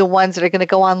be the ones that are going to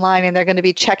go online and they're going to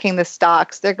be checking the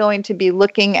stocks. They're going to be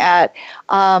looking at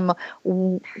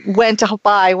when to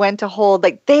buy, when to hold.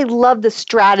 Like they love the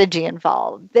strategy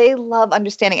involved. They love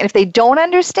understanding. And if they don't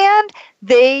understand,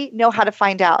 they know how to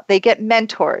find out. They get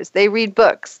mentors. They read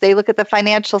books. They look at the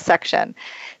financial section.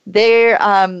 They're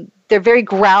very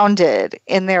grounded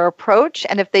in their approach.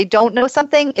 And if they don't know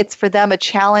something, it's for them a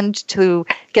challenge to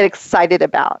get excited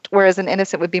about. Whereas an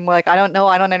innocent would be more like, I don't know,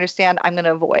 I don't understand, I'm going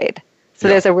to avoid. So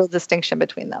there's a real distinction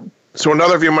between them. So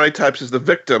another of your money types is the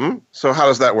victim. So how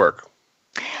does that work?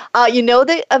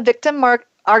 That a victim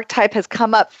archetype has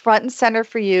come up front and center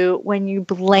for you when you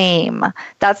blame.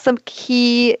 That's the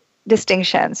key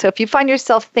distinction. So if you find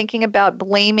yourself thinking about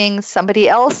blaming somebody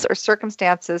else or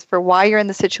circumstances for why you're in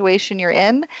the situation you're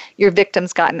in, your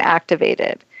victim's gotten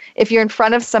activated. If you're in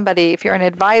front of somebody, if you're an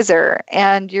advisor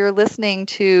and you're listening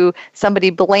to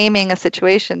somebody blaming a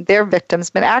situation, their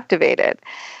victim's been activated.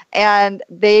 And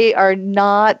they are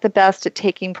not the best at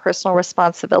taking personal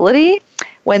responsibility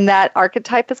when that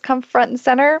archetype has come front and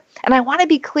center. And I want to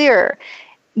be clear,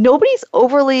 nobody's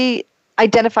overly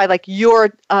identified like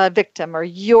you're a victim or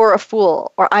you're a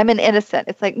fool or I'm an innocent.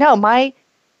 It's like, no, my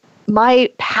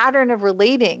pattern of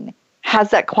relating has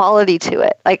that quality to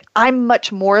it. Like I'm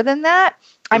much more than that.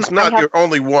 You're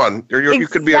only one. You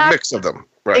could be a mix of them.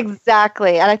 Right.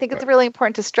 Exactly. And I think it's really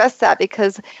important to stress that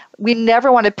because we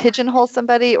never want to pigeonhole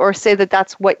somebody or say that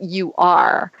that's what you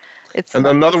are. And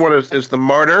another one is the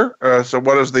martyr. So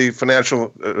what is the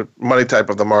financial money type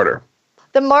of the martyr?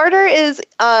 The martyr is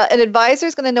an advisor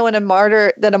is going to know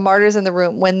that a martyr is in the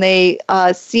room when they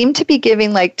seem to be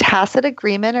giving like tacit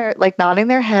agreement or like nodding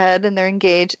their head and they're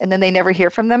engaged and then they never hear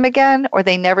from them again or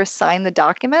they never sign the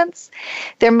documents.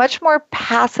 They're much more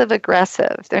passive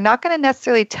aggressive. They're not going to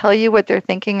necessarily tell you what they're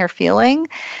thinking or feeling,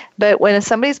 but when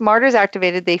somebody's martyr is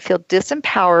activated, they feel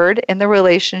disempowered in the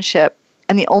relationship,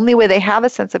 and the only way they have a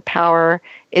sense of power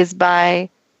is by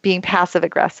being passive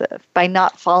aggressive, by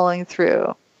not following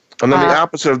through. And then the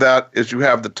opposite of that is you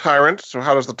have the tyrant. So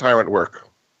how does the tyrant work?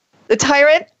 The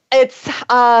tyrant,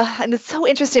 and it's so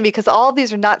interesting because all of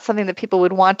these are not something that people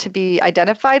would want to be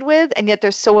identified with, and yet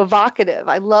they're so evocative.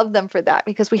 I love them for that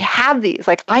because we have these.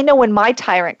 Like, I know when my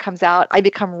tyrant comes out, I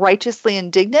become righteously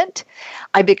indignant.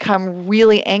 I become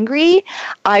really angry.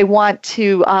 I want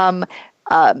to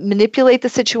manipulate the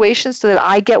situation so that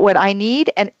I get what I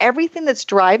need. And everything that's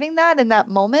driving that in that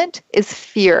moment is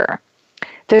fear.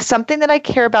 There's something that I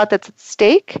care about that's at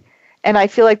stake. And I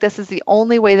feel like this is the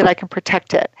only way that I can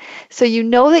protect it. So you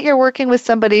know that you're working with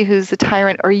somebody who's a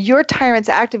tyrant, or your tyrant's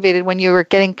activated when you are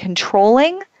getting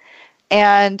controlling,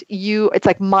 and it's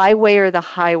like my way or the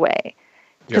highway.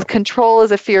 Because control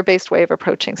is a fear-based way of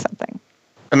approaching something.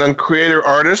 And then creator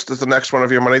artist is the next one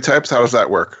of your money types. How does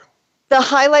that work? The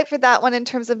highlight for that one in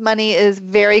terms of money is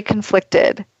very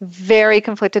conflicted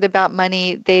about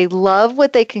money. They love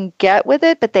what they can get with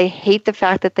it, but they hate the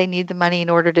fact that they need the money in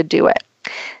order to do it.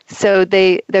 So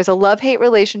there's a love-hate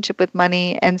relationship with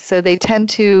money, and so they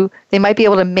might be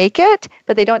able to make it,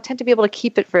 but they don't tend to be able to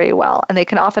keep it very well. And they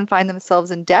can often find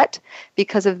themselves in debt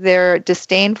because of their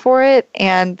disdain for it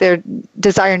and their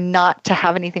desire not to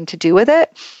have anything to do with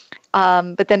it.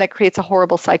 But then it creates a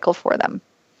horrible cycle for them.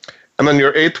 And then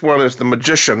your eighth one is the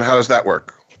magician. How does that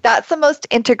work? That's the most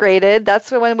integrated.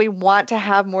 That's the one we want to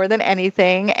have more than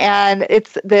anything. And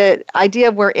it's the idea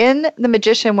of we're in the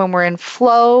magician when we're in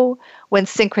flow, when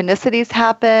synchronicities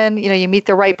happen. You know, you meet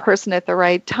the right person at the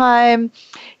right time.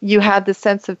 You have the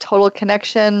sense of total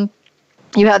connection.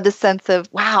 You have the sense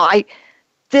of, wow,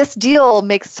 this deal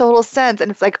makes total sense.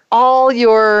 And it's like all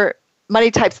your money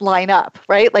types line up,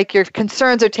 right? Like your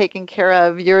concerns are taken care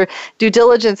of. Your due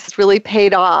diligence is really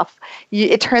paid off.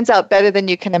 It turns out better than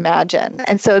you can imagine.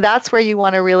 And so that's where you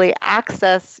want to really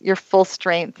access your full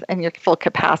strength and your full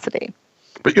capacity.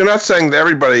 But you're not saying that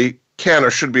everybody can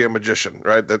or should be a magician,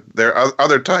 right? That there are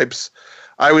other types.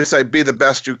 I always say be the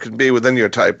best you can be within your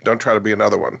type. Don't try to be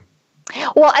another one.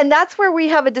 Well, and that's where we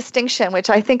have a distinction, which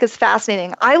I think is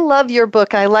fascinating. I love your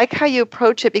book, and I like how you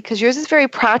approach it because yours is very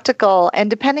practical. And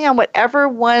depending on whatever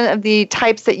one of the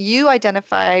types that you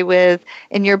identify with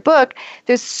in your book,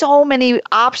 there's so many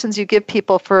options you give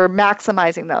people for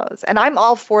maximizing those. And I'm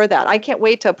all for that. I can't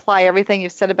wait to apply everything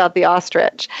you've said about the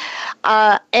ostrich.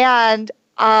 And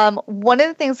one of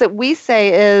the things that we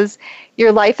say is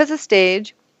your life is a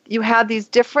stage. You have these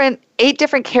 8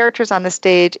 different characters on the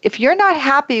stage. If you're not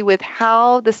happy with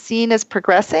how the scene is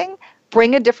progressing,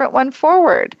 bring a different one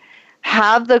forward.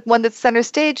 Have the one that's center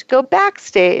stage go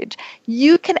backstage.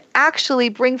 You can actually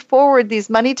bring forward these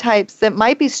money types that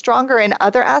might be stronger in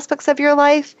other aspects of your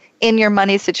life in your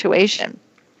money situation.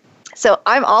 So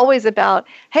I'm always about,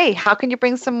 hey, how can you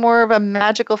bring some more of a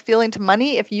magical feeling to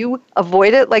money if you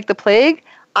avoid it like the plague?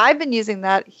 I've been using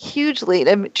that hugely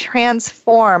to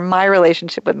transform my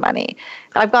relationship with money.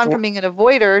 I've gone from being an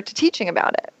avoider to teaching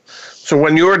about it. So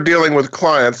when you're dealing with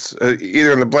clients,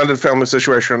 either in the blended family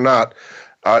situation or not,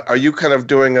 are you kind of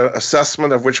doing an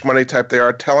assessment of which money type they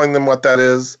are, telling them what that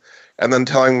is, and then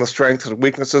telling them the strengths and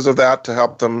weaknesses of that to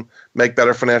help them make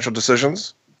better financial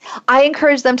decisions? I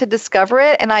encourage them to discover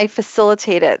it, and I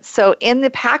facilitate it. So in the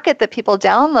packet that people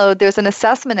download, there's an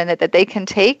assessment in it that they can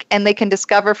take, and they can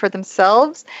discover for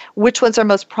themselves which ones are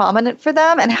most prominent for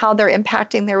them and how they're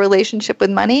impacting their relationship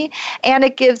with money. And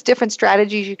it gives different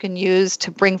strategies you can use to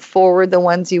bring forward the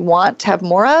ones you want to have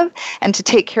more of and to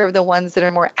take care of the ones that are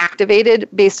more activated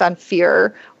based on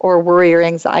fear or worry or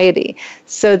anxiety,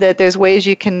 so that there's ways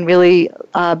you can really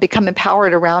become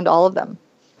empowered around all of them.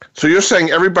 So you're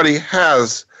saying everybody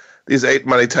has these 8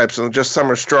 money types, and just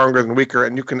some are stronger and weaker,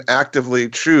 and you can actively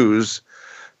choose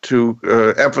to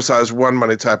emphasize one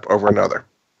money type over another.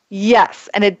 Yes,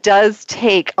 and it does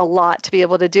take a lot to be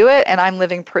able to do it, and I'm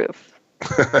living proof.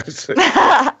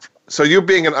 So you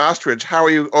being an ostrich, how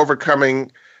are you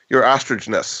overcoming your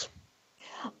ostrichness?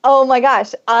 Oh my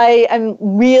gosh, I am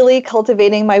really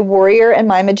cultivating my warrior and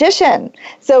my magician.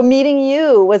 So meeting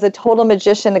you was a total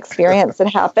magician experience that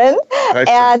happened.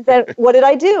 And then what did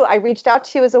I do? I reached out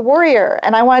to you as a warrior,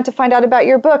 and I wanted to find out about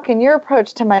your book and your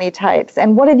approach to money types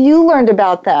and what have you learned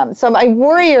about them. So my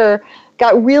warrior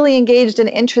got really engaged and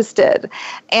interested.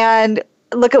 And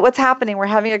look at what's happening. We're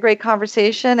having a great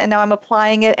conversation, and now I'm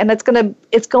applying it, and it's going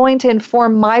to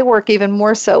inform my work even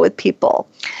more so with people.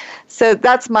 So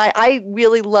I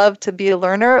really love to be a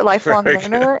learner, a lifelong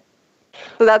learner.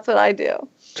 So that's what I do.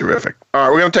 Terrific. All right,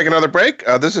 we're going to take another break.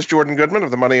 This is Jordan Goodman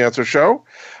of the Money Answer Show.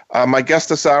 My guest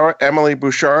this hour, Emily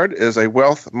Bouchard, is a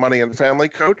wealth, money, and family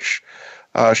coach.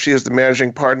 She is the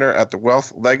managing partner at the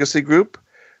Wealth Legacy Group.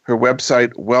 Her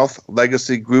website,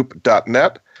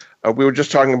 wealthlegacygroup.net. We were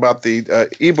just talking about the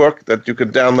ebook that you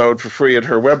can download for free at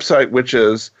her website, which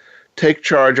is Take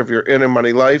Charge of Your Inner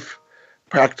Money Life,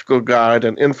 Practical Guide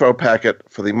and Info Packet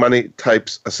for the Money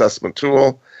Types Assessment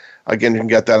Tool. Again, you can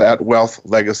get that at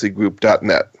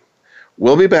wealthlegacygroup.net.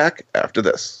 We'll be back after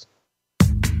this.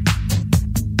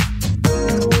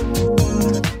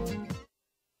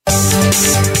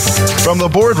 From the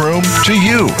boardroom to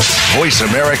you, Voice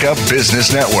America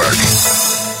Business Network.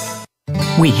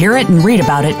 We hear it and read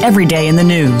about it every day in the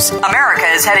news. America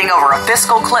is heading over a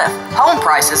fiscal cliff. Home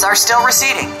prices are still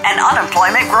receding and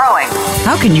unemployment growing.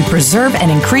 How can you preserve and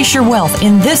increase your wealth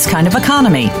in this kind of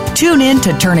economy? Tune in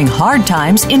to Turning Hard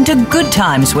Times into Good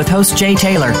Times with host Jay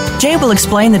Taylor. Jay will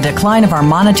explain the decline of our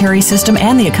monetary system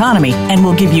and the economy, and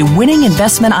will give you winning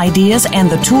investment ideas and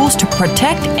the tools to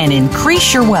protect and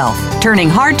increase your wealth. Turning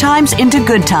Hard Times into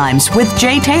Good Times with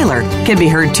Jay Taylor can be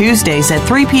heard Tuesdays at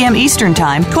 3 p.m. Eastern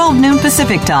Time, 12 noon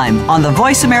Pacific Time on the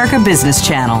Voice America Business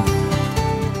Channel.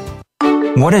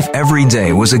 What if every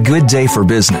day was a good day for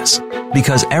business?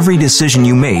 Because every decision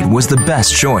you made was the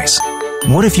best choice.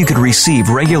 What if you could receive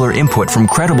regular input from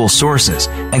credible sources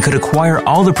and could acquire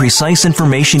all the precise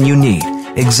information you need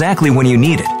exactly when you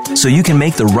need it, so you can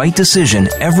make the right decision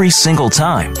every single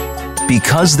time?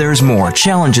 Because There's More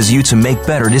challenges you to make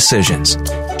better decisions.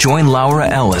 Join Laura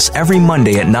Ellis every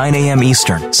Monday at 9 a.m.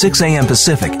 Eastern, 6 a.m.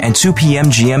 Pacific, and 2 p.m.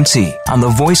 GMT on the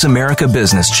Voice America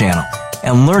Business Channel,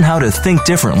 and learn how to think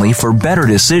differently for better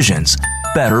decisions,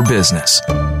 better business.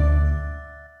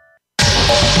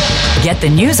 Get the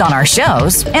news on our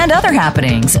shows and other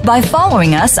happenings by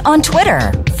following us on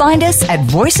Twitter. Find us at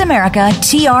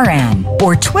VoiceAmericaTRN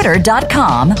or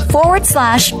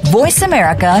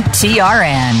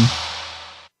twitter.com/VoiceAmericaTRN.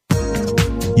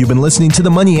 You've been listening to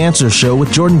The Money Answer Show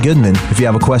with Jordan Goodman. If you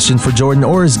have a question for Jordan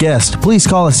or his guest, please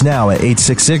call us now at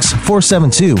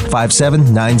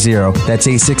 866-472-5790. That's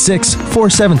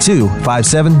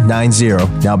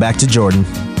 866-472-5790. Now back to Jordan.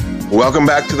 Welcome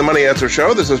back to The Money Answer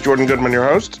Show. This is Jordan Goodman, your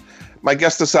host. My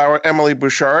guest this hour, Emily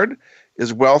Bouchard,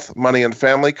 is Wealth, Money, and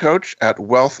Family Coach at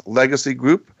Wealth Legacy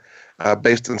Group,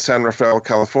 based in San Rafael,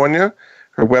 California.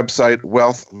 Her website,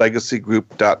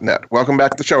 wealthlegacygroup.net. Welcome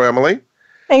back to the show, Emily.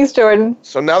 Thanks, Jordan.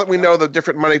 So now that we know the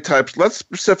different money types, let's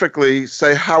specifically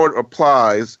say how it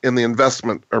applies in the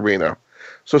investment arena.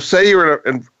 So say you're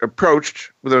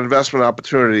approached with an investment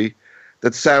opportunity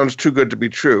that sounds too good to be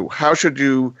true. How should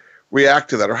you react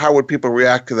to that, or how would people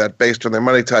react to that based on their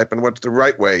money type, and what's the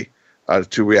right way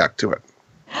to react to it?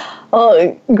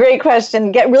 Oh, great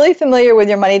question. Get really familiar with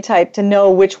your money type to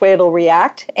know which way it'll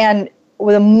react. And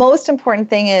the most important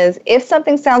thing is, if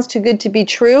something sounds too good to be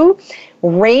true,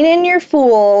 rein in your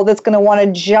fool that's going to want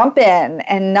to jump in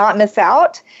and not miss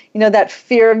out. You know, that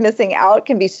fear of missing out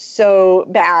can be so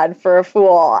bad for a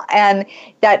fool. And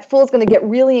that fool's going to get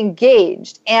really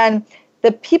engaged. And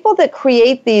the people that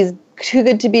create these too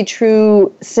good to be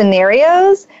true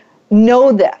scenarios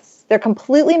know this. They're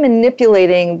completely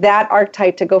manipulating that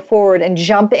archetype to go forward and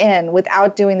jump in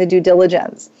without doing the due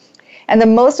diligence. And the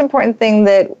most important thing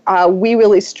that we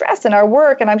really stress in our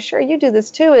work, and I'm sure you do this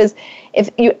too, is if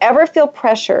you ever feel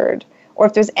pressured, or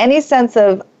if there's any sense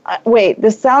of, wait,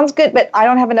 this sounds good, but I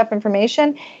don't have enough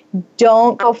information,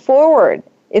 don't go forward.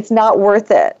 It's not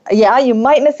worth it. Yeah, you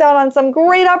might miss out on some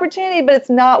great opportunity, but it's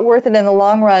not worth it in the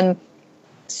long run.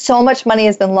 So much money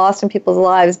has been lost in people's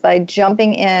lives by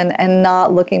jumping in and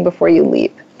not looking before you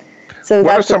leap. So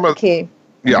that's the key.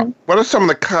 Yeah. Mm-hmm. What are some of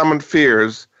the common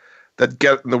fears that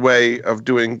get in the way of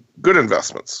doing good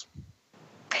investments?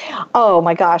 Oh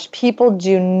my gosh, people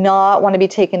do not want to be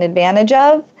taken advantage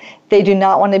of. They do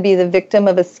not want to be the victim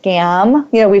of a scam.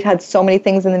 You know, we've had so many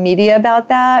things in the media about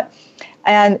that.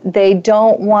 And they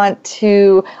don't want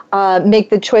to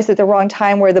make the choice at the wrong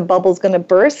time where the bubble's going to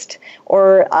burst,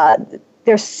 or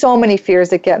there's so many fears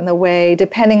that get in the way,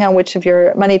 depending on which of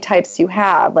your money types you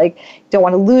have. Like, you don't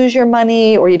want to lose your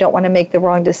money, or you don't want to make the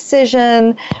wrong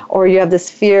decision, or you have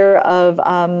this fear of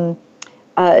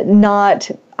not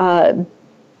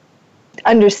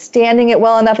understanding it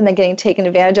well enough and then getting taken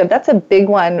advantage of. That's a big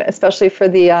one, especially for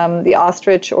the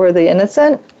ostrich or the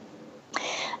innocent.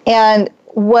 And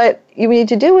what you need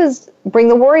to do is bring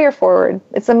the warrior forward.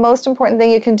 It's the most important thing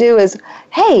you can do is,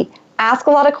 hey, ask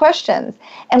a lot of questions.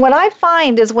 And what I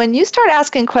find is when you start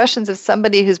asking questions of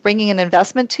somebody who's bringing an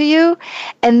investment to you,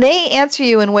 and they answer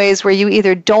you in ways where you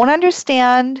either don't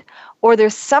understand, or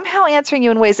they're somehow answering you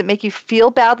in ways that make you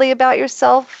feel badly about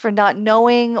yourself for not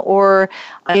knowing, or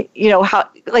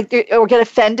or get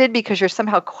offended because you're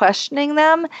somehow questioning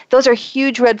them, those are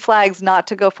huge red flags not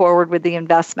to go forward with the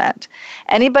investment.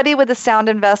 Anybody with a sound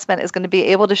investment is going to be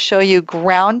able to show you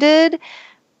grounded,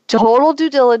 total due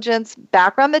diligence,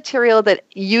 background material that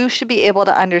you should be able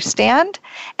to understand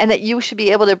and that you should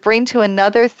be able to bring to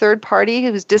another third party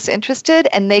who's disinterested,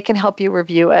 and they can help you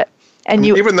review it. And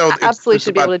you absolutely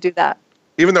should be able to do that.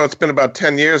 Even though it's been about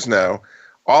 10 years now,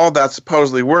 all of that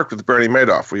supposedly worked with Bernie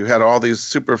Madoff, where you had all these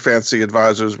super fancy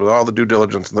advisors with all the due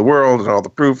diligence in the world and all the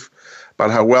proof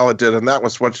about how well it did. And that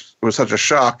was what was such a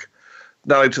shock,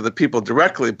 not only to the people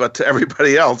directly, but to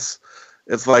everybody else.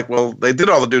 It's like, well, they did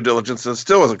all the due diligence and it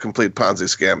still was a complete Ponzi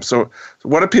scam. So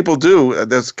what do people do?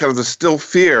 There's kind of the still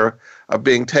fear of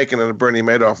being taken in a Bernie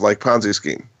Madoff-like Ponzi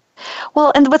scheme.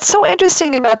 Well, and what's so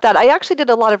interesting about that, I actually did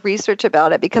a lot of research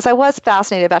about it because I was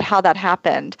fascinated about how that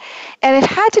happened. And it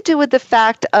had to do with the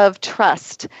fact of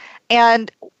trust.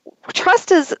 And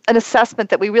trust is an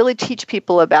assessment that we really teach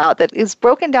people about that is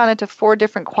broken down into 4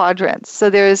 different quadrants.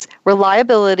 So there's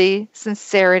reliability,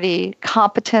 sincerity,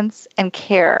 competence, and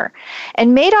care.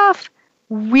 And Madoff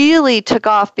really took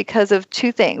off because of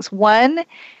 2 things. One,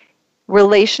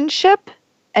 relationship,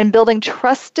 and building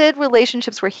trusted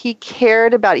relationships where he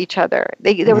cared about each other.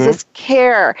 There was this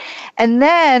care. And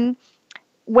then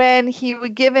when he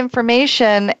would give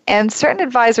information and certain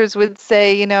advisors would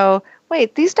say,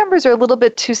 wait, these numbers are a little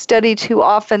bit too steady too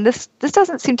often. This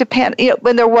doesn't seem to pan.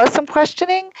 When there was some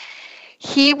questioning,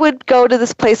 he would go to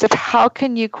this place of how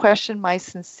can you question my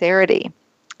sincerity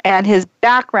and his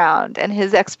background and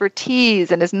his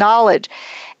expertise and his knowledge.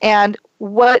 And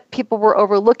what people were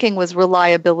overlooking was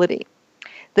reliability.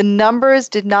 The numbers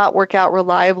did not work out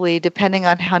reliably depending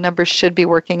on how numbers should be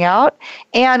working out.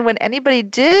 And when anybody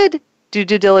did do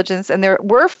due diligence, and there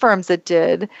were firms that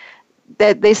did,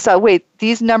 that they saw, wait,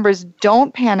 these numbers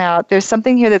don't pan out. There's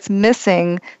something here that's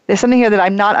missing. There's something here that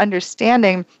I'm not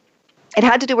understanding. It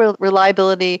had to do with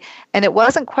reliability, and it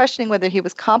wasn't questioning whether he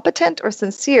was competent or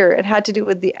sincere. It had to do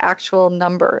with the actual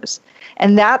numbers.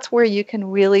 And that's where you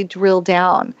can really drill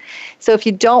down. So if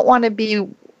you don't want to be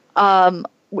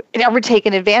ever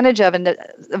taken advantage of and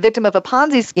a victim of a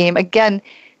Ponzi scheme, again,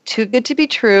 too good to be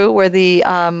true, where the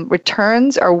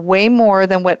returns are way more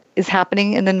than what is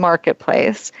happening in the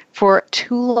marketplace for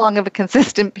too long of a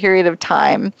consistent period of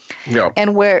time. Yeah.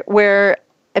 And where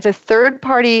if a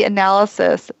third-party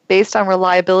analysis based on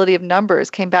reliability of numbers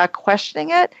came back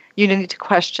questioning it, you need to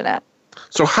question it.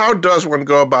 So how does one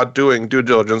go about doing due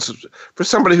diligence for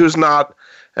somebody who's not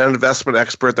an investment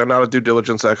expert, they're not a due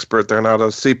diligence expert, they're not a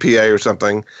CPA or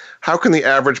something? How can the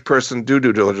average person do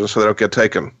due diligence so they don't get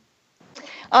taken?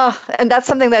 And that's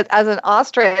something that, as an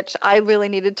ostrich, I really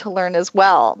needed to learn as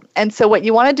well. And so what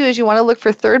you want to do is you want to look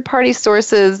for third-party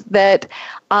sources that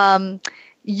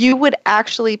you would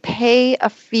actually pay a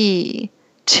fee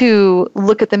to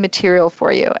look at the material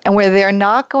for you, and where they're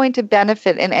not going to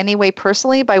benefit in any way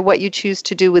personally by what you choose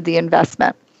to do with the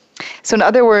investment. So in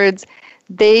other words,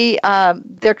 they're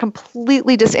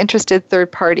completely disinterested third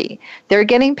party. They're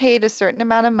getting paid a certain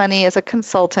amount of money as a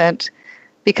consultant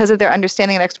because of their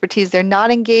understanding and expertise. They're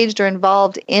not engaged or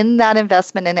involved in that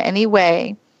investment in any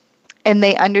way, and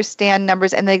they understand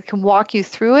numbers, and they can walk you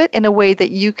through it in a way that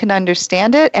you can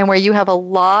understand it, and where you have a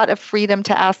lot of freedom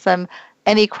to ask them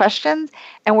any questions,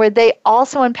 and where they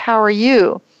also empower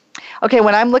you. Okay,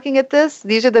 when I'm looking at this,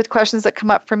 these are the questions that come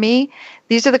up for me.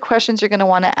 These are the questions you're going to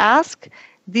want to ask.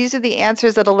 These are the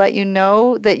answers that will let you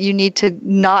know that you need to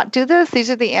not do this.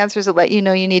 These are the answers that let you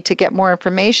know you need to get more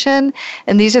information.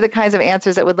 And these are the kinds of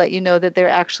answers that would let you know that there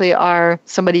actually are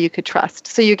somebody you could trust.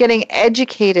 So you're getting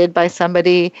educated by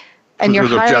somebody, and you're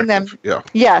hiring them. Yeah.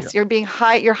 Yes, you're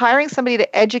hiring somebody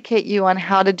to educate you on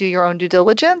how to do your own due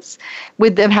diligence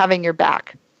with them having your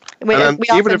back.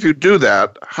 Even if you do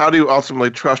that, how do you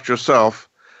ultimately trust yourself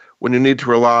when you need to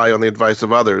rely on the advice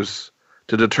of others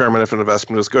to determine if an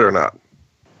investment is good or not?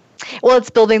 Well, it's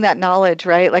building that knowledge,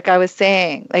 right? Like I was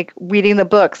saying, like reading the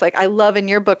books. Like I love in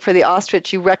your book for the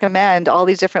ostrich, you recommend all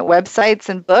these different websites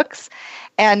and books.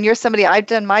 And you're somebody I've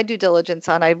done my due diligence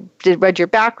on. I read your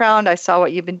background. I saw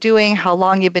what you've been doing, how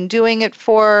long you've been doing it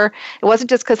for. It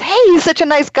wasn't just because, hey, he's such a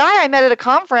nice guy I met at a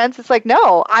conference. It's like,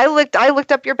 no, I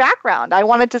looked up your background. I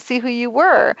wanted to see who you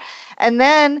were. And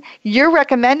then you're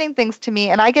recommending things to me,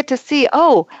 and I get to see,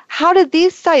 oh, how did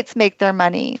these sites make their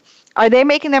money? Are they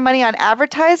making their money on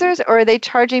advertisers, or are they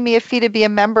charging me a fee to be a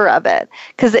member of it?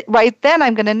 Because right then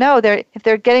I'm going to know if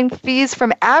they're getting fees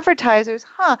from advertisers,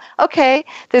 okay,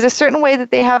 there's a certain way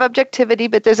that they have objectivity,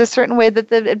 but there's a certain way that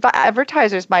the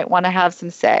advertisers might want to have some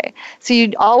say. So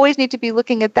you always need to be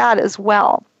looking at that as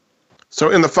well.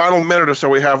 So in the final minute or so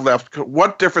we have left,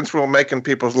 what difference will it make in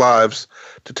people's lives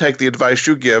to take the advice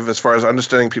you give as far as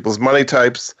understanding people's money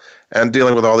types and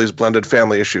dealing with all these blended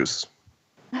family issues?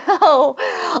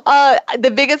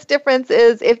 The biggest difference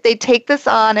is if they take this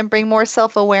on and bring more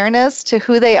self-awareness to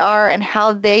who they are and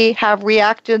how they have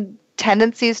reacted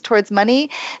tendencies towards money,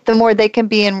 the more they can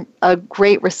be in a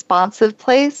great responsive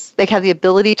place. They have the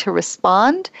ability to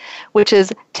respond, which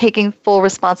is taking full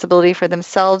responsibility for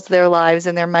themselves, their lives,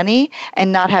 and their money,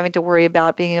 and not having to worry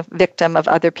about being a victim of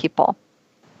other people.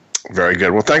 Very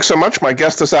good. Well, thanks so much. My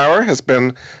guest this hour has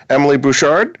been Emily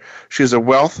Bouchard. She's a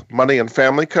wealth, money, and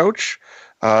family coach,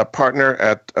 partner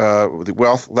at the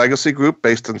Wealth Legacy Group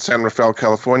based in San Rafael,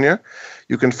 California.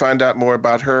 You can find out more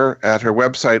about her at her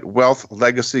website,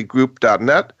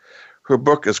 wealthlegacygroup.net. Her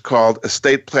book is called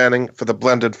Estate Planning for the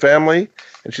Blended Family,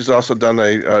 and she's also done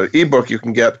a ebook you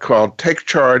can get called Take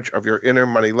Charge of Your Inner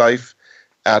Money Life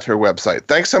at her website.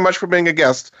 Thanks so much for being a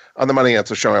guest on The Money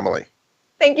Answer Show, Emily.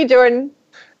 Thank you, Jordan.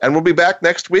 And we'll be back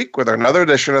next week with another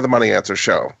edition of The Money Answer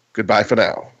Show. Goodbye for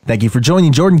now. Thank you for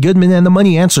joining Jordan Goodman and The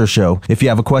Money Answer Show. If you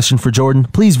have a question for Jordan,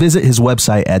 please visit his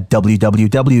website at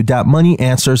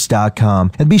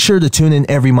www.moneyanswers.com. And be sure to tune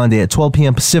in every Monday at 12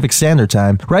 p.m. Pacific Standard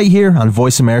Time right here on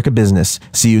Voice America Business.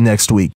 See you next week.